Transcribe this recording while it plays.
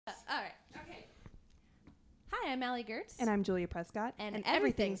I'm Allie Gertz. And I'm Julia Prescott. And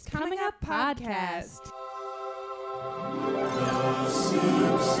Everything's Coming Up podcast.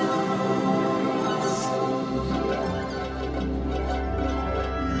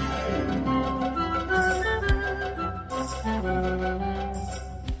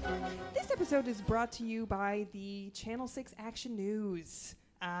 This episode is brought to you by the Channel 6 Action News.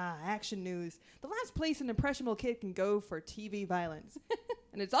 Action News. The last place an impressionable kid can go for TV violence.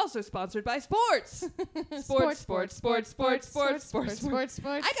 And it's also sponsored by sports. Sports.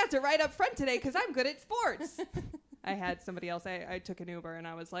 I got to ride up front today because I'm good at sports. I had somebody else. I took an Uber and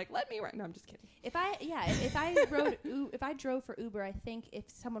I was like, "Let me ride." No, I'm just kidding. If I drove for Uber, I think if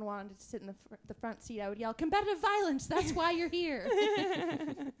someone wanted to sit in the front seat, I would yell, "Combative violence! That's why you're here."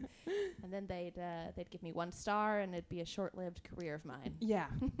 And then they'd give me 1 star, and it'd be a short-lived career of mine. Yeah.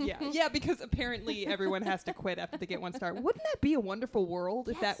 Because apparently everyone has to quit after they get 1 star. Wouldn't that be a wonderful world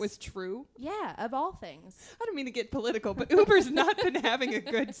if that was true? Yeah, of all things. I don't mean to get political, but Uber's not been having a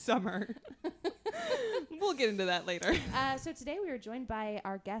good summer. We'll get into that later. So today we are joined by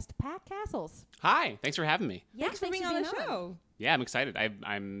our guest, Pat Castles. Hi, thanks for having me. Yeah, Thanks for being on the show. Yeah, I'm excited.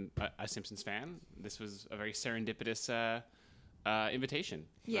 I'm a Simpsons fan. This was a very serendipitous invitation.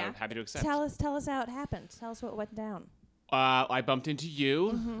 Yeah. I'm happy to accept. Tell us how it happened. Tell us what went down. I bumped into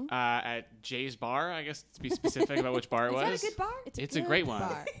you at Jay's Bar, I guess, to be specific about which bar it was. Is that a good bar? It's a great one.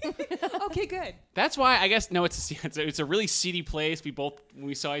 bar. Okay, good. That's why, I guess, no, it's a really seedy place. When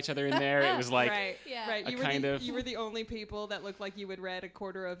we saw each other in there, it was like... Right. Yeah. You were the only people that looked like you had read a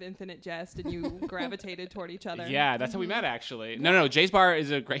quarter of Infinite Jest and you gravitated toward each other. Yeah, that's how we met, actually. No, Jay's Bar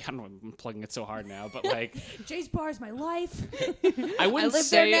is a great... I don't know, I'm plugging it so hard now, but like... Jay's Bar is my life. I wouldn't live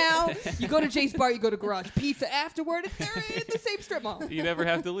say there now. You go to Jay's Bar, you go to Garage Pizza afterward. They're in the same strip mall. You never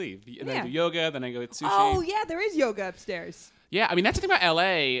have to leave. And then I do yoga, then I go eat sushi. Oh, yeah, there is yoga upstairs. Yeah, I mean, that's the thing about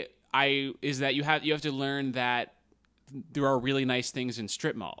LA, is that you have to learn that there are really nice things in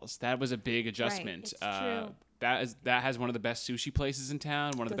strip malls. That was a big adjustment. Right, it's true. That has one of the best sushi places in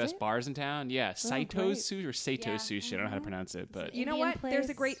town, one of the best bars in town. Yeah, Saito's Sushi or Sato's Sushi. I don't know how to pronounce it, but You know Indian what? place. There's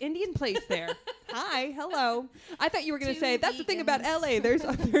a great Indian place there. Hi, hello. I thought you were going to say, that's the thing about LA.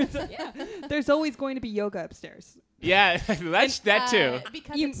 There's always going to be yoga upstairs. yeah, that too.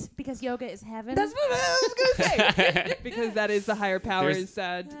 Because yoga is heaven. That's what I was going to say. Because that is the higher powers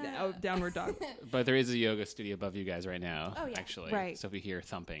downward dog. But there is a yoga studio above you guys right now. Oh, yeah. Actually, Right. So if we hear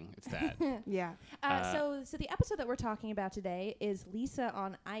thumping, it's that. Yeah. So the episode that we're talking about today is Lisa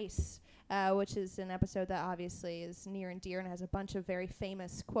on Ice, which is an episode that obviously is near and dear and has a bunch of very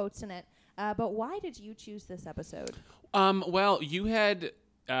famous quotes in it. But why did you choose this episode? Well, you had.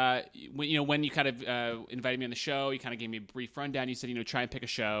 When you kind of invited me on the show, you kind of gave me a brief rundown. You said, try and pick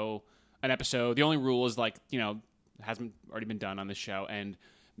an episode. The only rule is hasn't already been done on the show and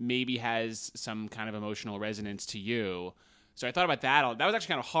maybe has some kind of emotional resonance to you. So I thought about that. That was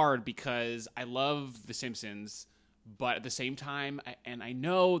actually kind of hard because I love The Simpsons, but at the same time, I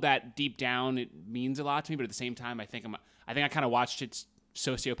know that deep down it means a lot to me, but at the same time, I think I kind of watched it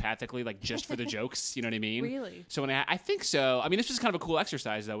sociopathically, like just for the jokes, you know what I mean? Really? So I think so. I mean, this was kind of a cool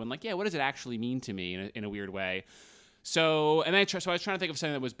exercise though, and what does it actually mean to me in a weird way? So, I was trying to think of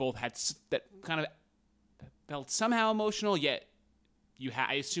something that was both that kind of felt somehow emotional, yet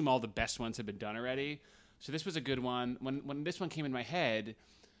I assume all the best ones have been done already. So this was a good one. When this one came in my head,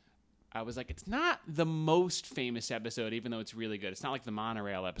 I was like, it's not the most famous episode, even though it's really good. It's not like the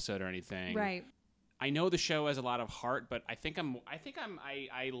monorail episode or anything. Right. I know the show has a lot of heart, but I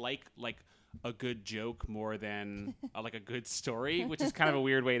like a good joke more than like a good story, which is kind of a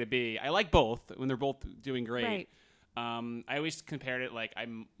weird way to be. I like both when they're both doing great. Right. I always compared it like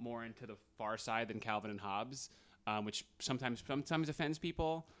I'm more into the Far Side than Calvin and Hobbes, which sometimes offends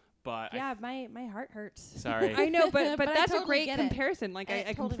people. But yeah, my heart hurts. Sorry. I know, but But I that's totally a great get it. comparison. Like I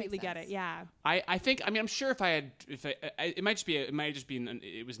Totally completely makes get sense. it. Yeah. I think. I mean, I'm sure it might just be.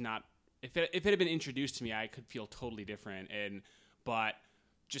 It was not. If it had been introduced to me, I could feel totally different. But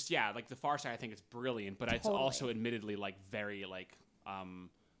just like the Far Side, I think it's brilliant. But it's also admittedly like very like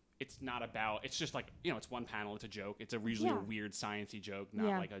it's not about. It's just like it's one panel. It's a joke. It's usually a weird sciencey joke,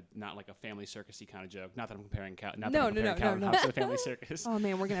 not like a family circusy kind of joke. Not that I'm comparing Calvin Hobbes to the Family Circus. Oh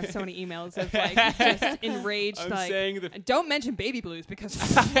man, we're gonna have so many emails of like just enraged. I'm like, saying don't mention baby blues because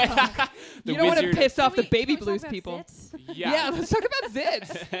you The don't want to wizard- piss off the Can baby we talk blues about people. zits? Yeah, let's talk about zits.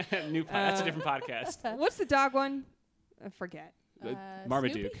 That's a different podcast. What's the dog one? Forget.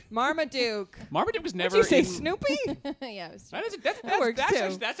 Marmaduke. Snoopy? Marmaduke. Marmaduke was never Did you say in... Snoopy? Yeah, it was That works,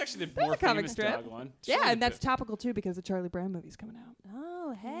 too. That's actually the That's more a comic famous strip. dog one. Yeah, and that's topical too because the Charlie Brown movie's coming out.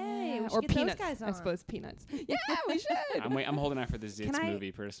 Oh, hey. Yeah. We should Or get Peanuts. those guys on. I suppose Peanuts. Yeah, we should. I'm holding out for the Zitz I-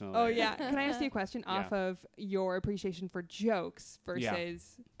 movie personally. Oh yeah. Can I ask you a question Yeah. off of your appreciation for jokes Yeah.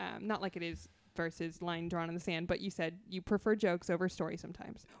 versus not like it is versus line drawn in the sand, but you said you prefer jokes over story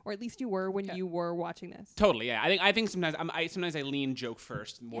sometimes, or at least you were when Yeah. you were watching this. Totally, yeah. I think sometimes sometimes I lean joke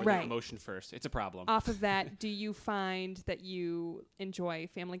first more Right. than emotion first. It's a problem. Off of that, do you find that you enjoy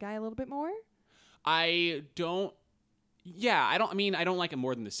Family Guy a little bit more? I don't. Yeah, I don't. I mean, I don't like it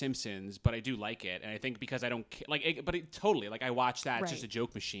more than The Simpsons, but I do like it, and I think because I don't like. But it, totally, like I watch that. It's just a Right.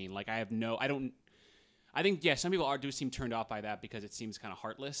 joke machine. Like I have no. I don't. I think some people do seem turned off by that because it seems kind of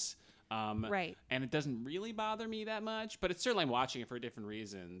heartless. Right. And it doesn't really bother me that much, but it's certainly I'm watching it for different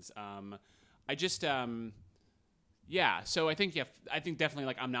reasons. I just. Yeah, so I think definitely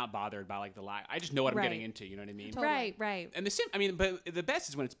like I'm not bothered by like the lack. I just know what I'm Right. getting into. You know what I mean? Totally. Right. And but the best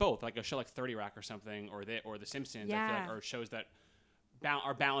is when it's both, like a show like 30 Rock or something, or The Simpsons. I feel Yeah. like are shows that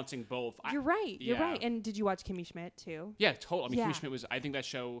are balancing both. You're right. You're yeah. right. And did you watch Kimmy Schmidt too? Yeah, totally. I mean, Yeah. Kimmy Schmidt was. I think that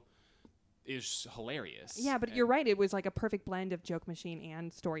show is hilarious. Yeah, but And- you're right. It was like a perfect blend of joke machine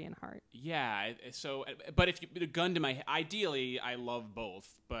and story and heart. Yeah. So, but if you put a gun to my head, ideally, I love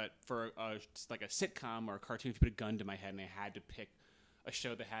both. But for just like a sitcom or a cartoon, if you put a gun to my head and I had to pick a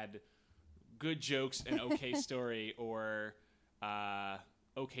show that had good jokes and okay story, or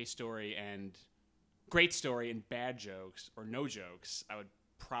okay story and great story and bad jokes, or no jokes, I would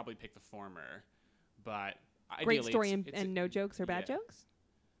probably pick the former. But Great ideally, story it's and no jokes or bad yeah. jokes?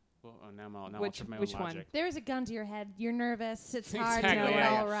 Well, now I'll Which- trip my which own one? logic. There's a gun to your head. You're nervous. It's hard Exactly, to know yeah,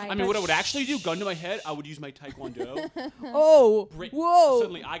 it yeah. all right. I mean, what I would actually do, gun to my head, I would use my Taekwondo. Oh, Break- whoa.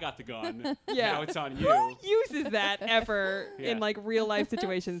 Suddenly I got the gun. Yeah. Now it's on Who you. uses that ever Yeah. in like real life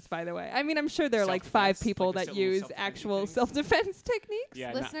situations, by the way? I mean, I'm sure there are like Self-defense, 5 people like the that civil use self-defense actual things. self-defense techniques.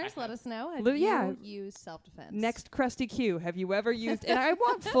 Yeah, Listeners, let us know. Have Yeah. you used self-defense? Next Krusty Q, have you ever used? And I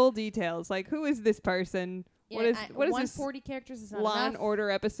want full details. Like, who is this person? Yeah, what is this 140 characters is not Law and enough. Order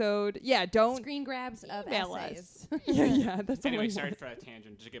episode? Yeah, don't. Screen grabs of email essays. yeah, that's all Anyway, I sorry want. for that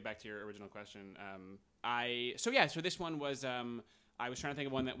tangent. Just to get back to your original question, so this one was I was trying to think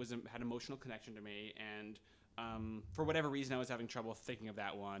of one that was had emotional connection to me, and for whatever reason I was having trouble thinking of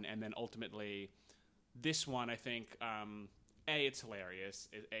that one, and then ultimately this one I think A, it's hilarious,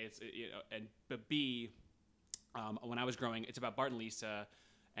 but B, when I was growing, it's about Bart and Lisa.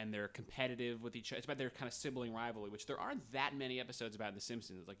 And they're competitive with each other. It's about their kind of sibling rivalry, which there aren't that many episodes about in The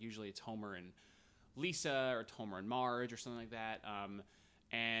Simpsons. Like usually it's Homer and Lisa, or it's Homer and Marge, or something like that.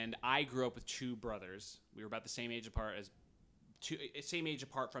 And I grew up with 2 brothers. We were about the same age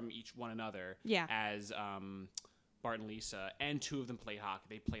apart from each one another. Yeah. As Bart and Lisa, and 2 of them played hockey.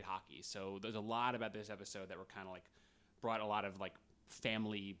 They played hockey, so there's a lot about this episode that were kind of like brought a lot of like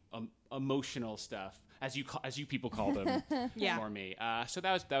family emotional stuff, as you people call them. Yeah. For me, so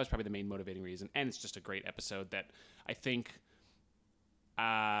that was probably the main motivating reason, and it's just a great episode that I think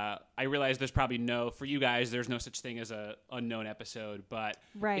I realize there's probably for you guys there's no such thing as a unknown episode, but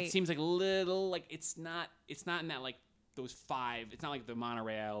Right. it seems like a little like it's not in that like those 5. It's not like the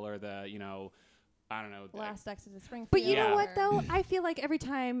monorail or the I don't know. Last exit to Springfield. But you Yeah. know what, or- though? I feel like every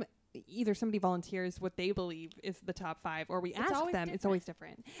time either somebody volunteers what they believe is the top 5, or we ask always them, it's always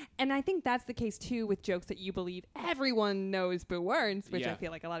different. And I think that's the case, too, with jokes that you believe everyone knows Boo Earns, which I Yeah.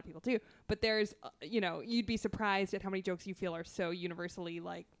 feel like a lot of people do. But there's, you'd be surprised at how many jokes you feel are so universally,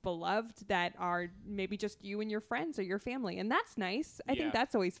 like, beloved that are maybe just you and your friends or your family. And that's nice. I Yeah. think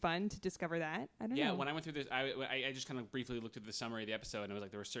that's always fun to discover that. I don't know. Yeah, when I went through this, I just kind of briefly looked at the summary of the episode, and it was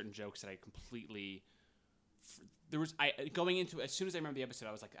like there were certain jokes that I completely. Going into as soon as I remember the episode,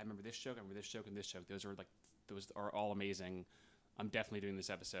 I was like, I remember this joke, and this joke. Those are all amazing. I'm definitely doing this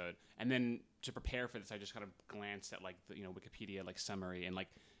episode. And then to prepare for this, I just kind of glanced at like the Wikipedia like summary, and like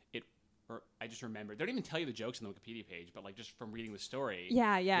I just remembered. They don't even tell you the jokes on the Wikipedia page, but like just from reading the story.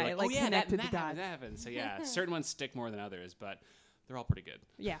 Yeah, you're it, like, connected the that dots. happened. So yeah, certain ones stick more than others, but they're all pretty good.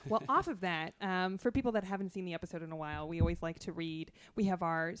 Yeah. Well, off of that, for people that haven't seen the episode in a while, we always like to read. We have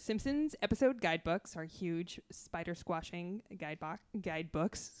our Simpsons episode guidebooks, our huge spider squashing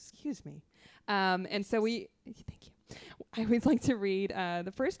guidebooks. Excuse me. And so thank you. I always like to read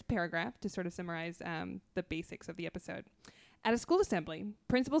the first paragraph to sort of summarize the basics of the episode. At a school assembly,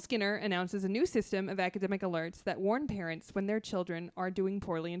 Principal Skinner announces a new system of academic alerts that warn parents when their children are doing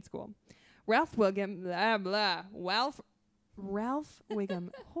poorly in school. Ralph Wiggum,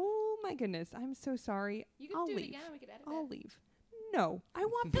 oh my goodness, I'm so sorry. You can I'll do leave. it again. We could edit I'll it. leave. No, I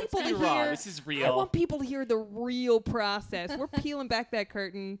want people to You're wrong. hear. This is I real. want people to hear the real process. We're peeling back that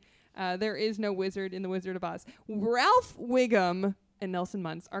curtain. There is no wizard in The Wizard of Oz. Ralph Wiggum and Nelson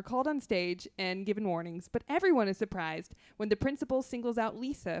Muntz are called on stage and given warnings, but everyone is surprised when the principal singles out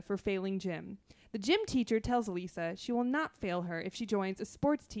Lisa for failing gym. The gym teacher tells Lisa she will not fail her if she joins a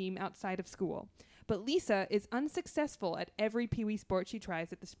sports team outside of school. But Lisa is unsuccessful at every Pee-wee sport she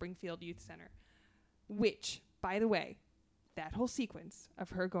tries at the Springfield Youth Center. Which, by the way, that whole sequence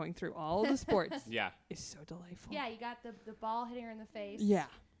of her going through all the sports Yeah. is so delightful. Yeah, you got the ball hitting her in the face. Yeah.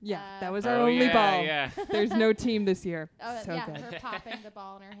 Uh, That was our Oh, only yeah, ball. Yeah. There's no team this year. Oh, So yeah, good. her popping the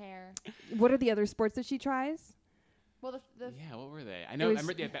ball in her hair. What are the other sports that she tries? Well, the Yeah, what were they? I know. was- I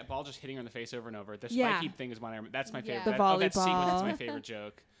remember the ball just hitting her in the face over and over. The Yeah. spiky thing is one I remember. That's my Yeah. favorite. The That sequence is volleyball. my favorite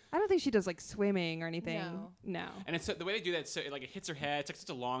joke. I don't think she does like swimming or anything. No. And it's so, the way they do that, so it hits her head. It's like such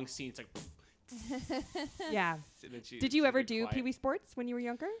a long scene. It's like, pff, Yeah. and then Did you she's ever very do quiet. Pee-wee sports when you were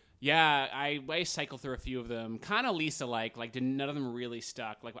younger? Yeah, I cycled through a few of them. Kind of Lisa like none of them really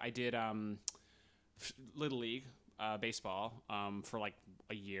stuck. Like I did Little League baseball for like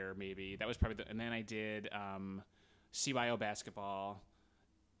a year maybe. That was probably and then I did CYO basketball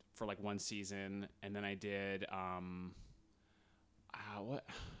for like one season, and then I did what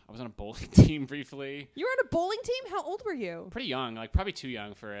I was on a bowling team briefly. You were on a bowling team? How old were you? Pretty young, like probably too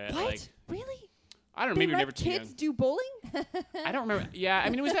young for it. What? Like Really? I don't know, They maybe let never too young. kids do bowling? I don't remember. Yeah, I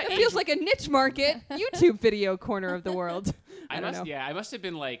mean it was that It age. feels like a niche market YouTube video corner of the world. I don't know. Yeah, I must have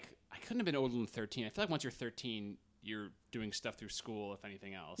been like I couldn't have been older than 13. I feel like once you're 13, you're doing stuff through school, if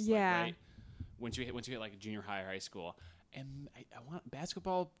anything else. Like, Yeah. right? Once you hit like junior high or high school, and I want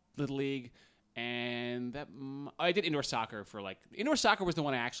basketball, Little League, and that I did indoor soccer for like indoor soccer was the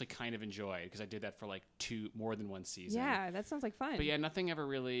one I actually kind of enjoyed because I did that for like more than one season. Yeah, that sounds like fun. But yeah, nothing ever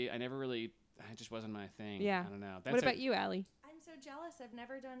really. It just wasn't my thing. Yeah. I don't know. What about you, Allie? I'm so jealous. I've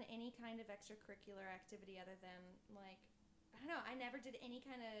never done any kind of extracurricular activity other than like I don't know. I never did any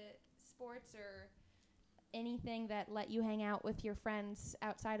kind of sports or anything that let you hang out with your friends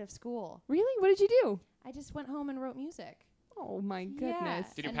outside of school. Really? What did you do? I just went home and wrote music. Oh my goodness. Yeah.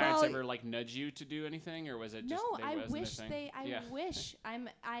 Did your And parents well, ever like nudge you to do anything, or was it just No, they I wasn't their wish thing? they. I Yeah. wish.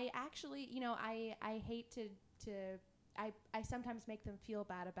 I actually, I hate to. I sometimes make them feel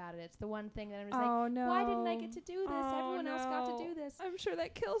bad about it. It's the one thing that I'm just like, Oh no. why didn't I get to do this? Oh, Everyone else got to no. do this. I'm sure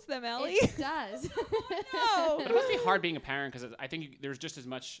that kills them, Allie. It does. No. But it must be hard being a parent because I think there's just as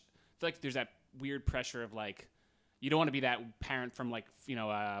much. I feel like there's that weird pressure of like, you don't want to be that parent from like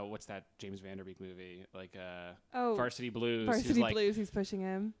what's that James Van Der Beek movie like Oh, Varsity Blues. Varsity who's like, Blues. He's pushing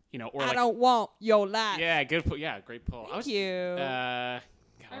him. or I like don't want your life. yeah, good pull. Yeah, great pull. Thank you. God,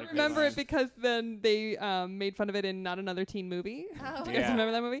 I what a great remember line. it because then they made fun of it in Not Another Teen Movie. Oh. Do you guys Yeah.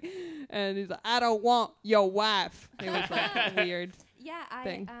 remember that movie? And he's like, I don't want your wife. It was like weird. Yeah,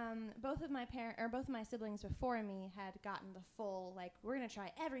 thing. both of my siblings before me had gotten the full like we're gonna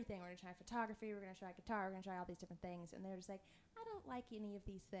try everything. We're gonna try photography. We're gonna try guitar. We're gonna try all these different things. And they're just like, I don't like any of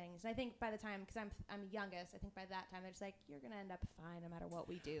these things. And I think by the time, because I'm youngest, I think by that time they're just like, you're gonna end up fine no matter what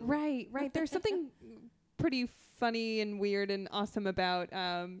we do. Right. There's something pretty funny and weird and awesome about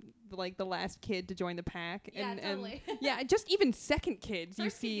like the last kid to join the pack. Yeah, and totally. yeah, just even second kids, you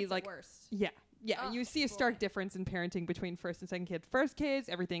First kid see gets it like worst. yeah. Oh, You see a stark boy. difference in parenting between first and second kids. First kids,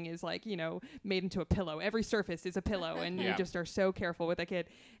 everything is like, made into a pillow. Every surface is a pillow, and you Yeah. just are so careful with a kid.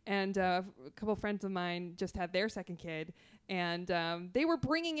 And a couple friends of mine just had their second kid, and they were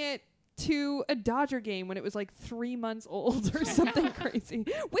bringing it to a Dodger game when it was like 3 months old or something crazy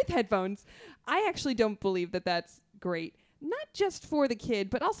with headphones. I actually don't believe that that's great. Not just for the kid,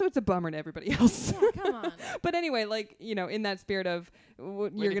 but also it's a bummer to everybody else. Yeah, come on. But anyway, like, in that spirit of Wait, you're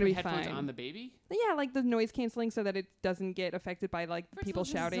they going to put be headphones fine. on the baby. Yeah, like the noise canceling so that it doesn't get affected by like First people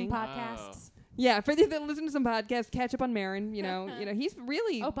listen to shouting. some podcasts. Yeah, for the that listen to some podcasts, catch up on Marin. He's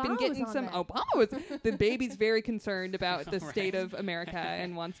really been Obama getting was on some. there. Obama was the baby's very concerned about the Right. state of America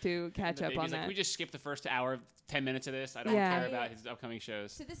and wants to catch The up on baby's like, that. we just skipped the first hour, 10 minutes of this. I don't Yeah. care about his upcoming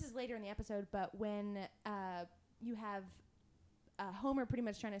shows. So this is later in the episode, but when you have Homer pretty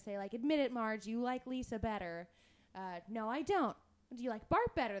much trying to say, like, admit it, Marge, you like Lisa better. No, I don't. Do you like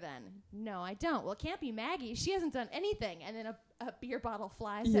Bart better then? No, I don't. Well, it can't be Maggie. She hasn't done anything. And then a beer bottle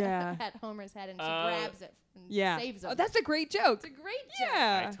flies Yeah. at Homer's head, and she Oh. grabs it and Yeah, saves him. oh, that's a great joke. it's a great joke.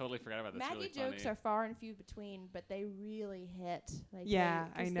 Yeah, I totally forgot about that. Maggie It's really jokes funny. are far and few between, but they really hit. Like Yeah,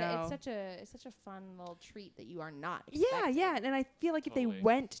 they, I 'cause know. It's such a fun little treat that you are not. Yeah, expecting. yeah, and I feel like if Totally. they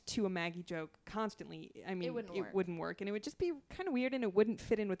went to a Maggie joke constantly, I mean, wouldn't work. work, and it would just be kind of weird, and it wouldn't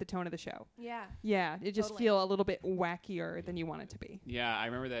fit in with the tone of the show. Yeah. Yeah, it just Totally. feel a little bit wackier than you want it to be. Yeah, I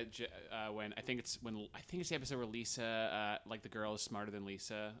remember that when I think it's the episode where Lisa like the girl is smarter than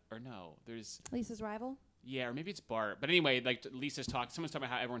Lisa, or no, there's Lisa's rival. yeah, or maybe it's Bart. But anyway, like someone's talking about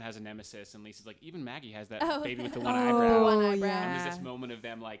how everyone has a nemesis, and Lisa's like, even Maggie has that Oh. baby with the one Oh, eyebrow. One And eyebrow. there's this moment of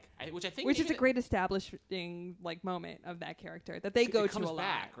them like, which I think Which is maybe a great establishing like moment of that character that they go it to comes a lot.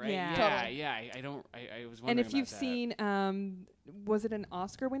 back, right? Yeah. Totally. yeah. I was wondering. And if about you've that. seen, was it an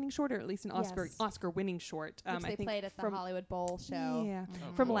Oscar-winning short, or at least an Yes. Oscar-winning short? Which I they think played at the from Hollywood Bowl show. Yeah,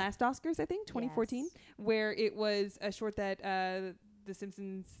 Oh, from cool. last Oscars, I think 2014, Yes. where it was a short that the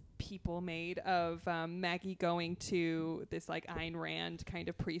Simpsons people made of Maggie going to this like Ayn Rand kind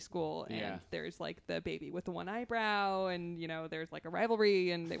of preschool, and Yeah. there's like the baby with the one eyebrow, and there's like a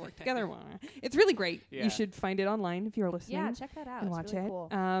rivalry, and they work together. It's really great. Yeah. You should find it online if you're listening. Yeah, check that out. And It's watch really it. cool.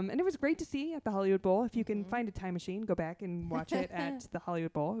 And it was great to see at the Hollywood Bowl. If you can Mhm. find a time machine, go back and watch it at the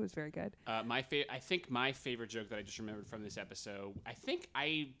Hollywood Bowl. It was very good. I think my favorite joke that I just remembered from this episode.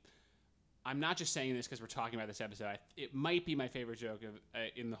 I'm not just saying this because we're talking about this episode. It might be my favorite joke of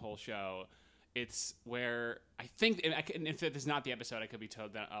in the whole show. It's where I think, and if this is not the episode, I could be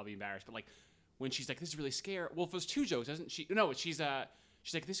told that I'll be embarrassed. But like when she's like, "This is really scary." Well, if it was two jokes, doesn't she? No, she's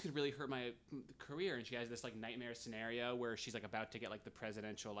like, "This could really hurt my career," and she has this like nightmare scenario where she's like about to get like the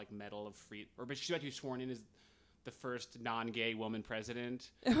presidential like medal of free, but she's about to be sworn in as the first non-gay woman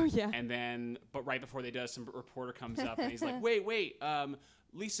president. Oh yeah. And then, but right before they do, some reporter comes up and he's like, wait,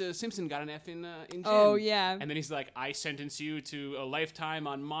 Lisa Simpson got an F in gym. Oh yeah. And then he's like, I sentence you to a lifetime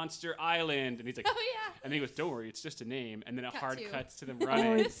on Monster Island. And he's like, Oh yeah. and then he goes, don't worry, it's just a name. And then a Cut hard to. cuts to them Oh,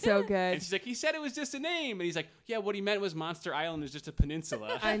 running. it's so good. And she's like, he said it was just a name. And he's like, yeah, what he meant was Monster Island is just a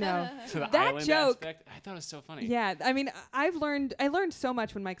peninsula. I know. So the That island joke- aspect, I thought it was so funny. Yeah, I mean, I learned so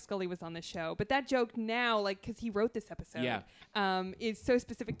much when Mike Scully was on the show, but that joke now, like, because he wrote this episode, is so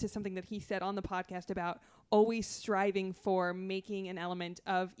specific to something that he said on the podcast about always striving for making an element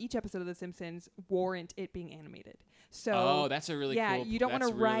of each episode of The Simpsons warrant it being animated. So, Oh, that's a really cool. you don't want to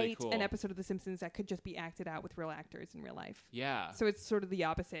that's really write cool. an episode of The Simpsons that could just be acted out with real actors in real life. Yeah. So it's sort of the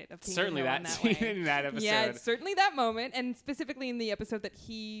opposite of King Certainly Hill that in that scene way. in that episode. Yeah, it's certainly that moment, and specifically in the episode that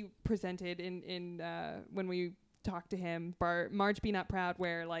he presented in when we talked to him, Marge Be Not Proud,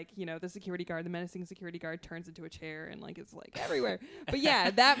 where like the security guard, the menacing security guard, turns into a chair and like it's like everywhere. But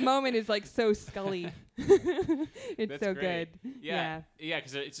yeah, that moment is like so Scully. It's That's so great. good. Yeah,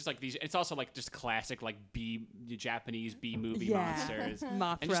 because it's just like these. It's also like just classic like Japanese B movie Yeah. monsters.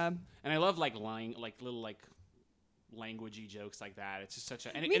 Mothra. And I love like lying, like little like languagey jokes like that. It's just such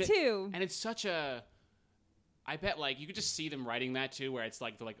a Me too. and it's such a. I bet like you could just see them writing that too, where it's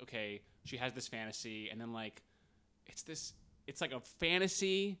like they're like, okay, she has this fantasy, and then like it's like a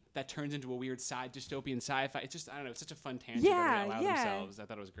fantasy that turns into a weird dystopian sci-fi. It's just I don't know. It's such a fun tangent Yeah, that they allow yeah. themselves. I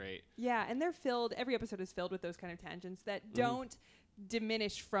thought it was great. Yeah, and they're filled. Every episode is filled with those kind of tangents that don't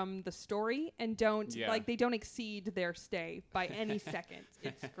diminish from the story and don't Yeah. they don't exceed their stay by any second.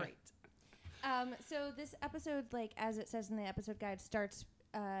 It's great. So this episode, like as it says in the episode guide, starts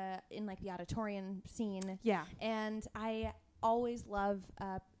in like the auditorium scene. Yeah. And I always love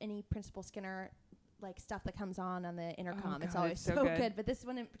any Principal Skinner like stuff that comes on the intercom. It's God, always it's so so good. good. But this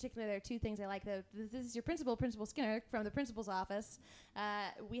one in particular, there are two things I like. This is your Principal Skinner from the principal's office.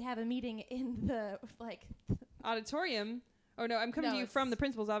 We have a meeting in the like. Auditorium. Oh no, I'm coming No, to you it's- from the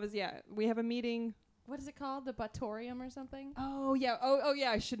principal's office. Yeah, we have a meeting. What is it called? The Buttorium or something? Oh yeah. Oh yeah.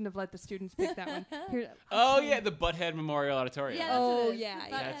 I shouldn't have let the students pick that one. Here, Oh yeah, the Butthead Memorial Auditorium. Yeah, that's Oh, what it is. yeah, The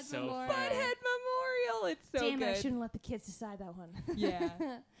yeah. Butthead That's so Memorial. funny. Butthead Memorial. It's so Damn it, I good. shouldn't let the kids decide that one. Yeah.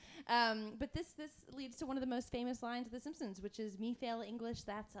 But this leads to one of the most famous lines of The Simpsons, which is "Me fail English,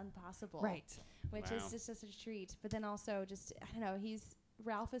 that's impossible." Right. Which Wow. is just such a treat. But then also just I don't know,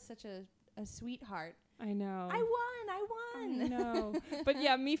 Ralph is such a sweetheart. I know. I won. I know. But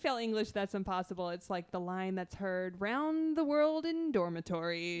yeah, me fail English, that's impossible. It's like the line that's heard round the world in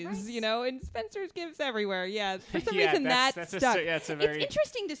dormitories, Right. and Spencer's gifts everywhere. Yeah. For some Yeah, reason that's stuck. it's a very It's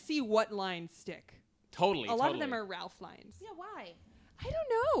interesting to see what lines stick. totally. A lot of them are Ralph lines. Yeah, why? I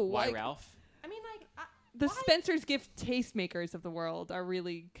don't know. Why like, Ralph? I mean, like, The why? Spencer's gift tastemakers of the world are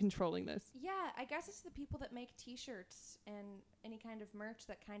really controlling this. Yeah, I guess it's the people that make T-shirts and any kind of merch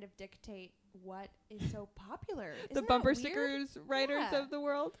that kind of dictate what is so popular. The Isn't bumper that weird? stickers writers Yeah. of the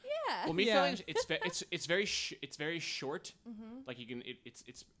world. Yeah. Well, me Yeah. feeling it's very short. Like you can it's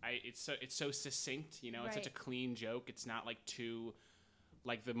so succinct. It's such a Right. clean joke. It's not like too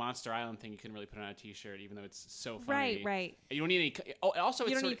like the Monster Island thing, you couldn't really put on a T-shirt, even though it's so funny. Right. You don't need any. Also,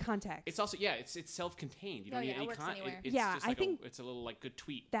 You it's don't need context. It's also it's self-contained. You don't need any works anywhere. It's Yeah, just I like think it's a little like good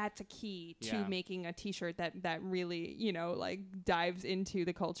tweet. That's a key to Yeah. making a T-shirt that really like dives into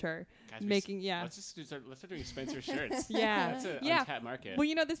the culture. Guys, Let's start doing Spencer shirts. Yeah. That's an Yeah. untapped market. Well,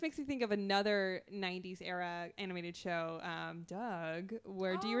 this makes me think of another 90s era animated show, Doug,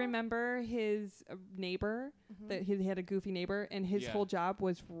 where do you remember his neighbor? That he had a goofy neighbor, and his Yeah. whole job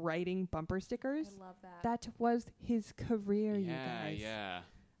was writing bumper stickers. I love that. That was his career, you guys. Yeah.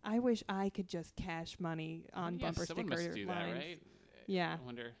 I wish I could just cash money on bumper someone sticker must do lines. that, right? Yeah. I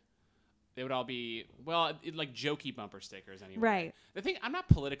wonder. They would all be like jokey bumper stickers anyway. Right. The thing, I'm not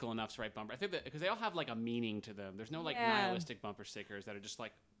political enough to write bumper. I think that because they all have like a meaning to them. There's no like Yeah. nihilistic bumper stickers that are just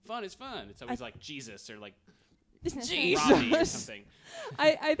like fun is fun. It's always like Jesus or like Jesus. Robbie or something.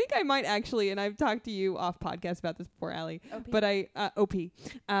 I think I might actually, and I've talked to you off podcast about this before, Allie. OP? But OP.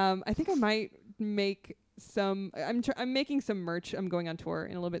 I think I might make some. I'm making some merch. I'm going on tour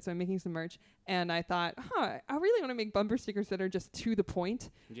in a little bit, so I'm making some merch. And I thought, I really want to make bumper stickers that are just to the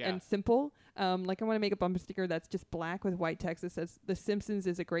point Yeah. and simple. Like I want to make a bumper sticker that's just black with white text that says "The Simpsons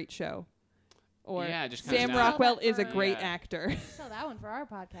is a great show," or Yeah, just kinda "Sam not- Rockwell Sell that is a for- great Yeah. actor." Sell that one for our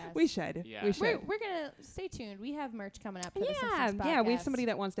podcast. We should. Yeah. We We're- should. We're gonna stay tuned. We have merch coming up. For the Yeah, Simpsons yeah. We have podcast. somebody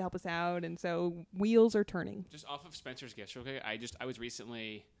that wants to help us out, and so wheels are turning. Just off of Spencer's gifts real quick. I was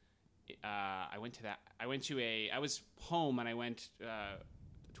recently. I was home and I went to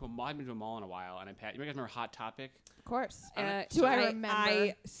a mall. I haven't been to a mall in a while, and you guys remember Hot Topic? Of course. Uh, Do I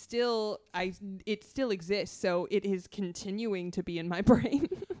remember? It still exists, so it is continuing to be in my brain.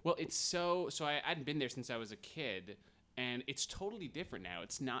 Well, it's so I hadn't been there since I was a kid, and it's totally different now.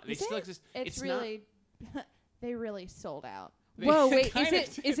 It's not. They Is still it? exist. It's not- really. They really sold out. they Whoa, wait, kind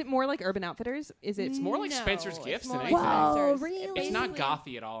is of- it more like Urban Outfitters? Is it? It's more like No, Spencer's it's Gifts more than like anything. Whoa, Spencer's. really? It's not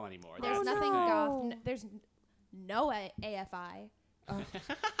Basically, gothy at all anymore. There's Oh, nothing no. goth. There's no AFI.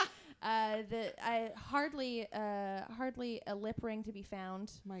 Hardly a lip ring to be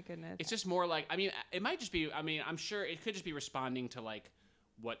found. My goodness. It's just more like. I mean, it might just be. I mean, I'm sure it could just be responding to like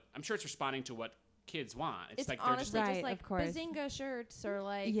what. I'm sure it's responding to what kids want. It's like they're just honestly like. Right, just like of course. Bazinga shirts or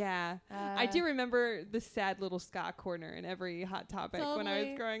like. Yeah. I do remember the sad little ska corner in every Hot Topic when I was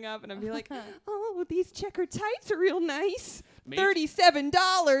Totally. growing up, and I'd be like, "Oh, these checker tights are real nice. Maybe-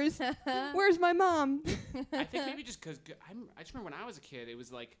 $37. Where's my mom?" I think maybe just because I just remember when I was a kid, it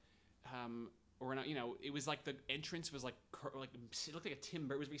was like, or when it was like the entrance was like it looked like a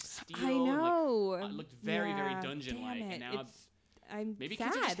timber. It was very steel. I and, know. it looked very very Yeah, dungeon-like, damn and it. now I'm maybe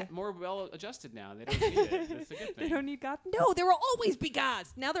sad. kids are just more well adjusted now. They don't need it. That's a good thing. They don't need goth. No, there will always be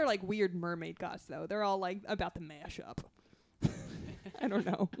goths. Now they're like weird mermaid goths, though. They're all like about the mashup. I don't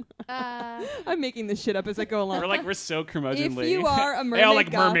know. I'm making this shit up as I go along. We're so curmudgeonly. If you are a they all mermaid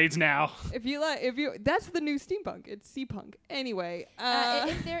like goth- mermaids now. That's the new steampunk. It's sea-punk. Anyway,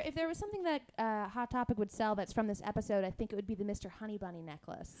 If there was something that Hot Topic would sell that's from this episode, I think it would be the Mr. Honey Bunny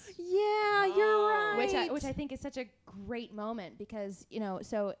necklace. yeah, you're Oh. right. Which I think is such a great moment because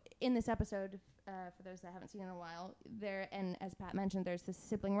so in this episode, for those that haven't seen in a while, there and as Pat mentioned, there's this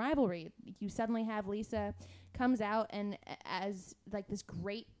sibling rivalry. You suddenly have Lisa comes out and as like this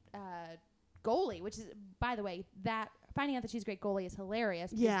great goalie, which is by the way that finding out that she's a great goalie is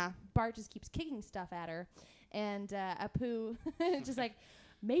hilarious. Because Yeah. Bart just keeps kicking stuff at her, and Apu just like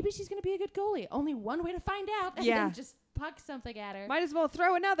maybe she's gonna be a good goalie. Only one way to find out, and Yeah. then just puck something at her. Might as well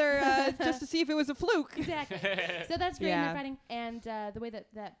throw another just to see if it was a fluke. Exactly. So that's great. Yeah. And they're fighting. And the way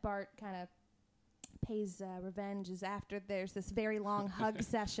that Bart kind of pays revenge is after there's this very long hug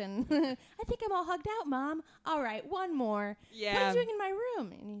session. I think I'm all hugged out, Mom. All right, one more. What are Yeah. you doing in my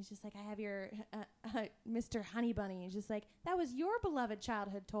room? And he's just like, I have your Mr. Honey Bunny. He's just like, that was your beloved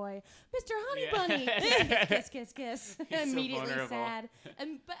childhood toy, Mr. Honey Yeah. Bunny. Kiss, kiss, kiss. He's so Immediately vulnerable. sad.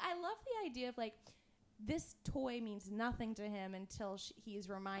 But I love the idea of like, this toy means nothing to him until he's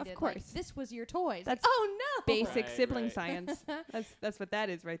reminded. course. Like, this was your toy. It's That's like, oh no. Basic Right, sibling right. science. That's what that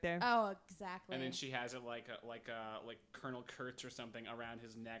is right there. Oh, exactly. And then she has it like Colonel Kurtz or something around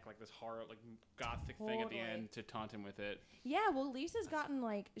his neck, like this horror, like gothic thing at the Totally. end to taunt him with it. Yeah, well, Lisa's gotten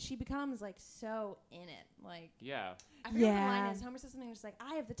like she becomes like so in it. Like Yeah. I forget what the Yeah. line is. Homer says something just like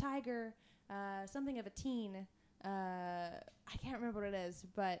 "Eye of the tiger," something of a teen. I can't remember what it is,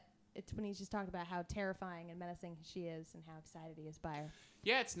 but it's when he's just talking about how terrifying and menacing she is and how excited he is by her.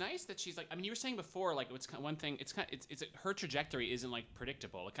 Yeah, it's nice that she's like. I mean, you were saying before, like it's kind of one thing. It's kind. It's her trajectory isn't like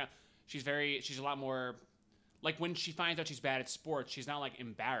predictable. It kind of, she's a lot more. Like when she finds out she's bad at sports, she's not like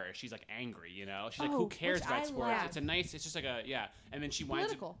embarrassed. She's like angry, you know. She's like, Oh, who cares which about I sports? love. It's a nice. It's just like a yeah. And then she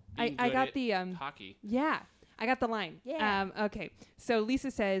winds Political. up being I good got at the hockey. Yeah. I got the line. Yeah. Okay. So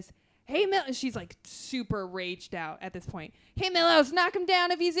Lisa says, "Hey, she's like super raged out at this point. Hey, Milhouse, knock him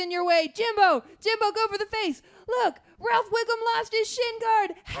down if he's in your way. Jimbo, go for the face. Look, Ralph Wiggum lost his shin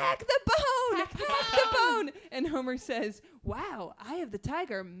guard. Hack the bone. Hack the bone. And Homer says, "Wow, eye of the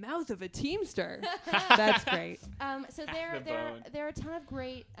tiger, mouth of a teamster." That's great. So the bone. there are a ton of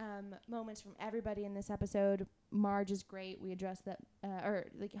great moments from everybody in this episode. Marge is great. We addressed that, or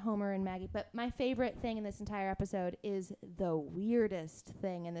like Homer and Maggie. But my favorite thing in this entire episode is the weirdest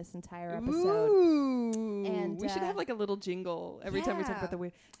thing in this entire episode. Ooh. And, we should have like a little jingle every time we talk yeah. about the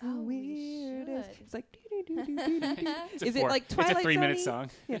weird. Oh, we weirdest. should. It's like doo-doo-doo-doo-doo-doo. It's a Is it four- like Twilight It's a 3-minute Zone-y? song.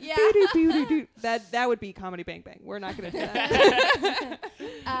 Yeah. Yeah. Doo-doo-doo-doo-doo. That would be Comedy Bang Bang. We're not going to do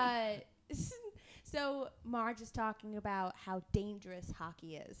that. So Marge is talking about how dangerous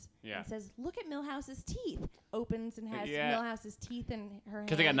hockey is. Yeah. And says, "Look at Milhouse's teeth." Opens and has Yeah. Milhouse's teeth in her hands.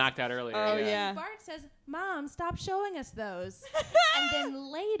 Because they got knocked out earlier. Oh, And yeah. Bart says, "Mom, stop showing us those." And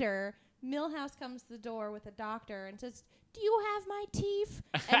then later, Milhouse comes to the door with a doctor and says, "Do you have my teeth?"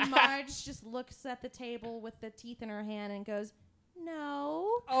 And Marge just looks at the table with the teeth in her hand and goes,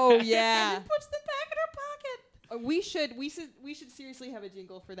 "No." Oh, And yeah. then puts them back in her pocket. We should seriously have a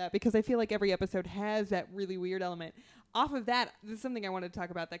jingle for that because I feel like every episode has that really weird element. Off of that, this is something I wanted to talk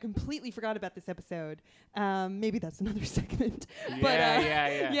about that I completely forgot about this episode. Maybe that's another segment. But,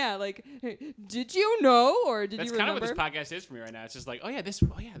 Yeah. yeah, like, hey, did you know or did That's you kind remember? of what this podcast is for me right now. It's just like, I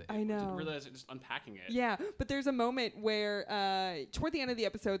know. Realize just unpacking it. Yeah, but there's a moment where toward the end of the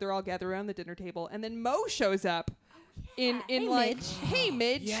episode, they're all gathered around the dinner table, and then Mo shows up in Hey, like, Midge. "Hey,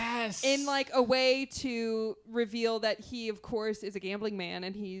 Midge." Yes. In like a way to reveal that he, of course, is a gambling man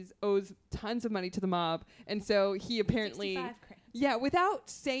and he owes tons of money to the mob, and so he apparently, 65 cranes. yeah, without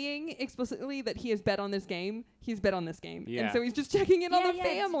saying explicitly that he has bet on this game, he's bet on this game, Yeah. and so he's just checking in on the it's,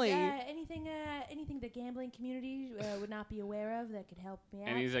 family. Anything the gambling community would not be aware of that could help me out.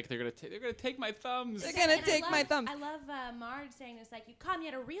 And he's like, they're gonna take my thumbs. They're gonna And take my thumbs. I love Marge saying this, like, "You caught me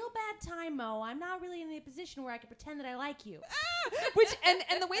at a real bad time, Mo. I'm not really in the position where I can pretend that I like you." Which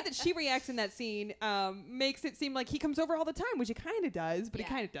and the way that she reacts in that scene makes it seem like he comes over all the time, which he kind of does, but Yeah.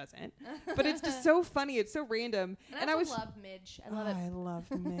 he kind of doesn't. But it's just so funny. It's so random. And I also love Midge. I love it. I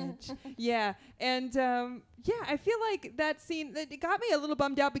love Midge. Yeah, and yeah, I feel like that scene it got me a little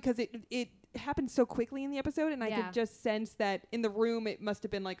bummed out because it happened so quickly in the episode, and I Yeah. could just sense that in the room it must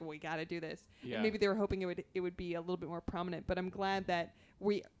have been like, we got to do this. Yeah. And maybe they were hoping it would be a little bit more prominent. But I'm glad that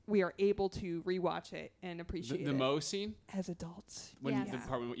we are able to rewatch it and appreciate The it Mo scene. as adults. When Yes. the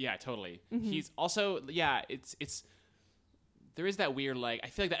department, yeah, totally. Mhm. He's also, yeah, it's there is that weird, like, I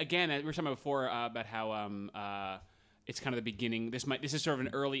feel like that again. We were talking about before about how it's kind of the beginning. This is sort of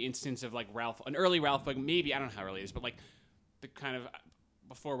an early instance of like an early Ralph Wiggum. Maybe I don't know how early it is, but like the kind of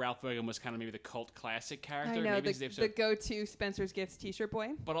before Ralph Wiggum was kind of maybe the cult classic character. I know, maybe it's the episode. the go-to Spencer's Gifts t-shirt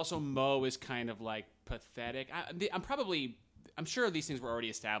boy. But also Mo is kind of like pathetic. I'm sure these things were already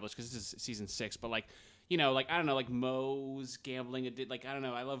established because this is season 6. But like, you know, like I don't know, like Mo's gambling. Like I don't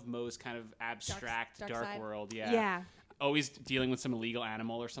know. I love Mo's kind of abstract dark dark side. world. Yeah. Always dealing with some illegal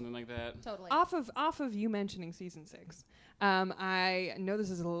animal or something like that. Totally. Off of you mentioning season 6, I know this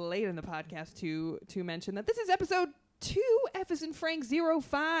is a little late in the podcast to mention that this is episode 2, F as in Frank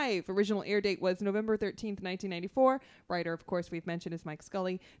 05. Original air date was November 13th, 1994. Writer, of course, we've mentioned is Mike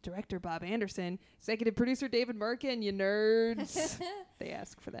Scully. Director Bob Anderson. Executive producer David Merkin. You nerds. They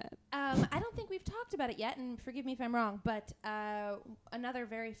ask for that. I don't think we've talked about it yet, and forgive me if I'm wrong, but another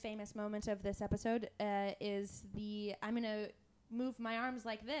very famous moment of this episode is I'm going to move my arms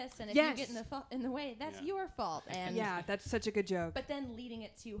like this, and if Yes. you get in the way, that's Yeah. your fault. And Yeah, that's such a good joke. But then leading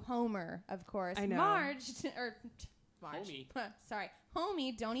it to Homer, of course. I know. Marge. Homie. Sorry.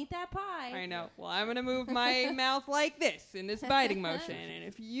 Homie, don't eat that pie. I know. Well, I'm going to move my mouth like this in this biting motion. And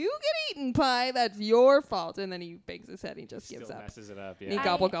if you get eaten pie, that's your fault. And then he bangs his head and he just gives Still up. messes it up. And he Yeah.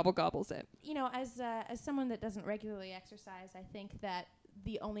 gobbles it. You know, as someone that doesn't regularly exercise, I think that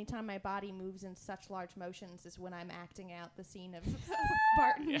the only time my body moves in such large motions is when I'm acting out the scene of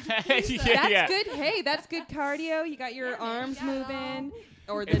Barton. Yeah. That's Yeah. good. Hey, that's good cardio. You got your Yeah, man, arms got it all. moving.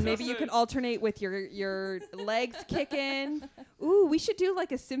 Or It's then maybe you also- can alternate with your legs kicking. Ooh, we should do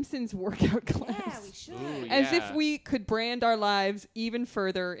like a Simpsons workout class. Yeah, we should. Ooh, As if yeah. we could brand our lives even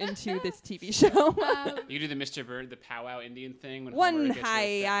further into this TV show. You do the Mr. Bird, the powwow Indian thing. When One Homer gets high,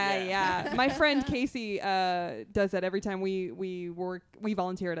 really fat. yeah. My friend Casey does that every time we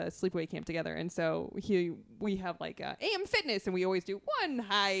volunteer at a sleepaway camp together, and so we have like AM Fitness, and we always do one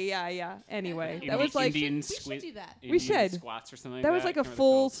high, yeah. Anyway, that was like Indian We should do that. We should. squats or something like that that. was like a I can't remember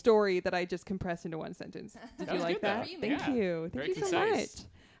full what it's story that I just compressed into one sentence. Did That you was like good, that? though. Thank Yeah. you. Thank Very you so concise. much.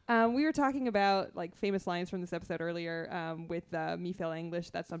 We were talking about like famous lines from this episode earlier with me fail English.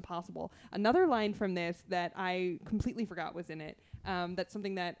 That's impossible. Another line from this that I completely forgot was in it. That's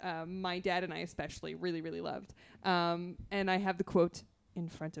something that my dad and I especially really, really loved. And I have the quote in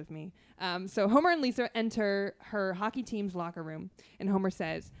front of me. So Homer and Lisa enter her hockey team's locker room, and Homer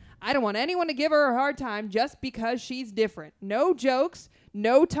says, "I don't want anyone to give her a hard time just because she's different. No jokes,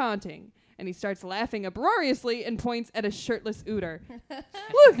 no taunting." And he starts laughing uproariously and points at a shirtless Ooter.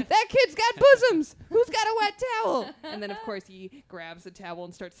 "Look, that kid's got bosoms. Who's got a wet towel?" And then, of course, he grabs a towel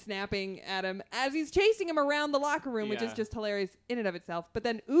and starts snapping at him as he's chasing him around the locker room, which is just hilarious in and of itself. But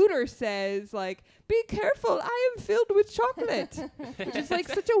then Ooter says, like, "Be careful, I am filled with chocolate," which is like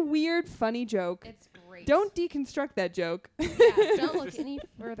such a weird, funny joke. It's great. Don't deconstruct that joke. Yeah, don't look any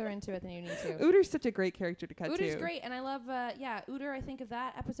further into it than you need to. Ooter's such a great character to cut to. Ooter's great, and I love, Ooter. I think of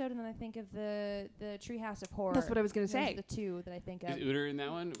that episode, and then I think of the Treehouse of Horror. That's what I was going to Those say. are the two that I think of. Is Ooter in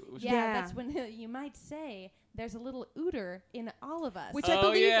that one? Yeah, that's when you might say there's a little Ooter in all of us. Which I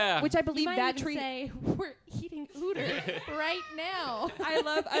believe you might that even tree say we're eating Ooter right now. I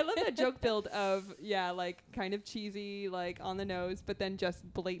love that joke build of like kind of cheesy, like on the nose, but then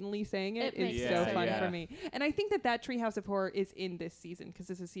just blatantly saying it is so fun for me. And I think that Treehouse of Horror is in this season because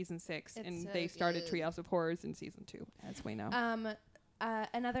this is season 6, and they started Treehouse of Horrors in season 2, as we know.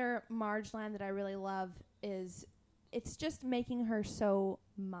 Another Marge line that I really love is, "It's just making her so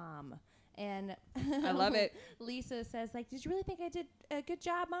mom." And I love it. Lisa says, like, "Did you really think I did a good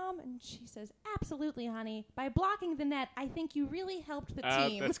job, Mom?" And she says, "Absolutely, honey. By blocking the net, I think you really helped the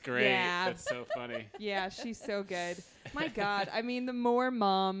team." That's great. Yeah. That's so funny. Yeah, she's so good. My God. I mean, the more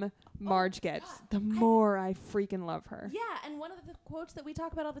mom Marge gets, the more I freaking love her. Yeah, and one of the quotes that we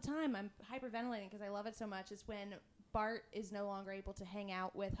talk about all the time, I'm hyperventilating because I love it so much, is when Bart is no longer able to hang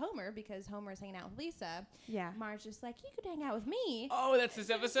out with Homer because Homer is hanging out with Lisa. Yeah. Marge is like, "You could hang out with me." Oh, that's this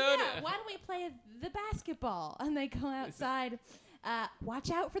episode? Yeah, why don't we play the basketball? And they go outside.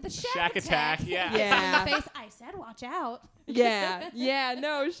 Watch out for the Shack Attack, yeah. Yeah. In the face. I said watch out. Yeah,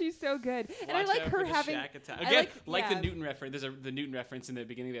 no, she's so good. And I Watch like out her for the having Shack Attack. I Again, like the Newton reference. There's the Newton reference in the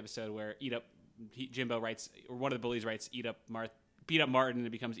beginning of the episode where Jimbo writes, or one of the bullies writes, beat up Martin, and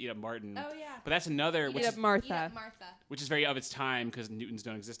it becomes eat up Martin. Oh yeah. But that's another Eat up Martha. Eat up Martha. which is very of its time because Newtons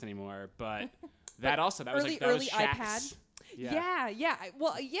don't exist anymore. But that was early Shaq's. iPad. Yeah.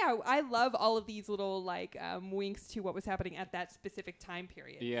 I love all of these little like winks to what was happening at that specific time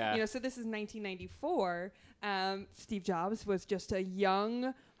period. Yeah. So this is 1994. Steve Jobs was just a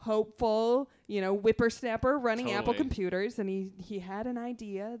young, hopeful, whippersnapper running Apple Totally. computers, and he had an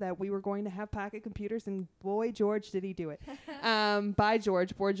idea that we were going to have pocket computers, and boy George did he do it. By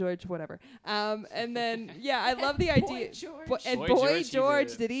George, boy George, whatever. And then I love the idea. Boy George. Boy George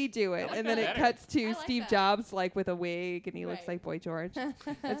George, did he do it. I like And then that it better. cuts to I like Steve that. Jobs like with a wig, and he looks Right. like Boy George.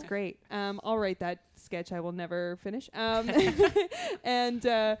 That's great. I'll write that sketch I will never finish. And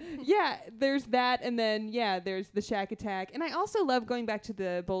there's that, and then there's the Shack Attack. And I also love going back to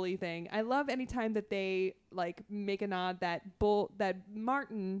the bully thing. I love anytime that they like make a nod that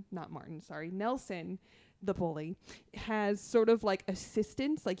Nelson, the bully, has sort of like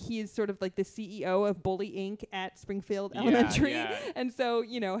assistants. Like he is sort of like the CEO of Bully Inc. at Springfield Elementary. Yeah. And so,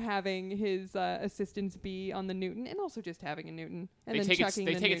 having his assistants be on the Newton, and also just having a Newton, and They then take chucking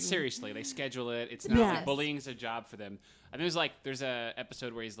the it Newton. seriously. They schedule it. It's not Yes. like bullying is a job for them. And there's a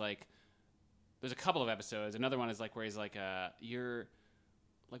episode where he's like, there's a couple of episodes. Another one is like where he's like, you're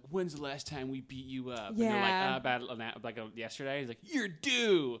like, when's the last time we beat you up? Yeah. And they're like, yesterday. He's like, you're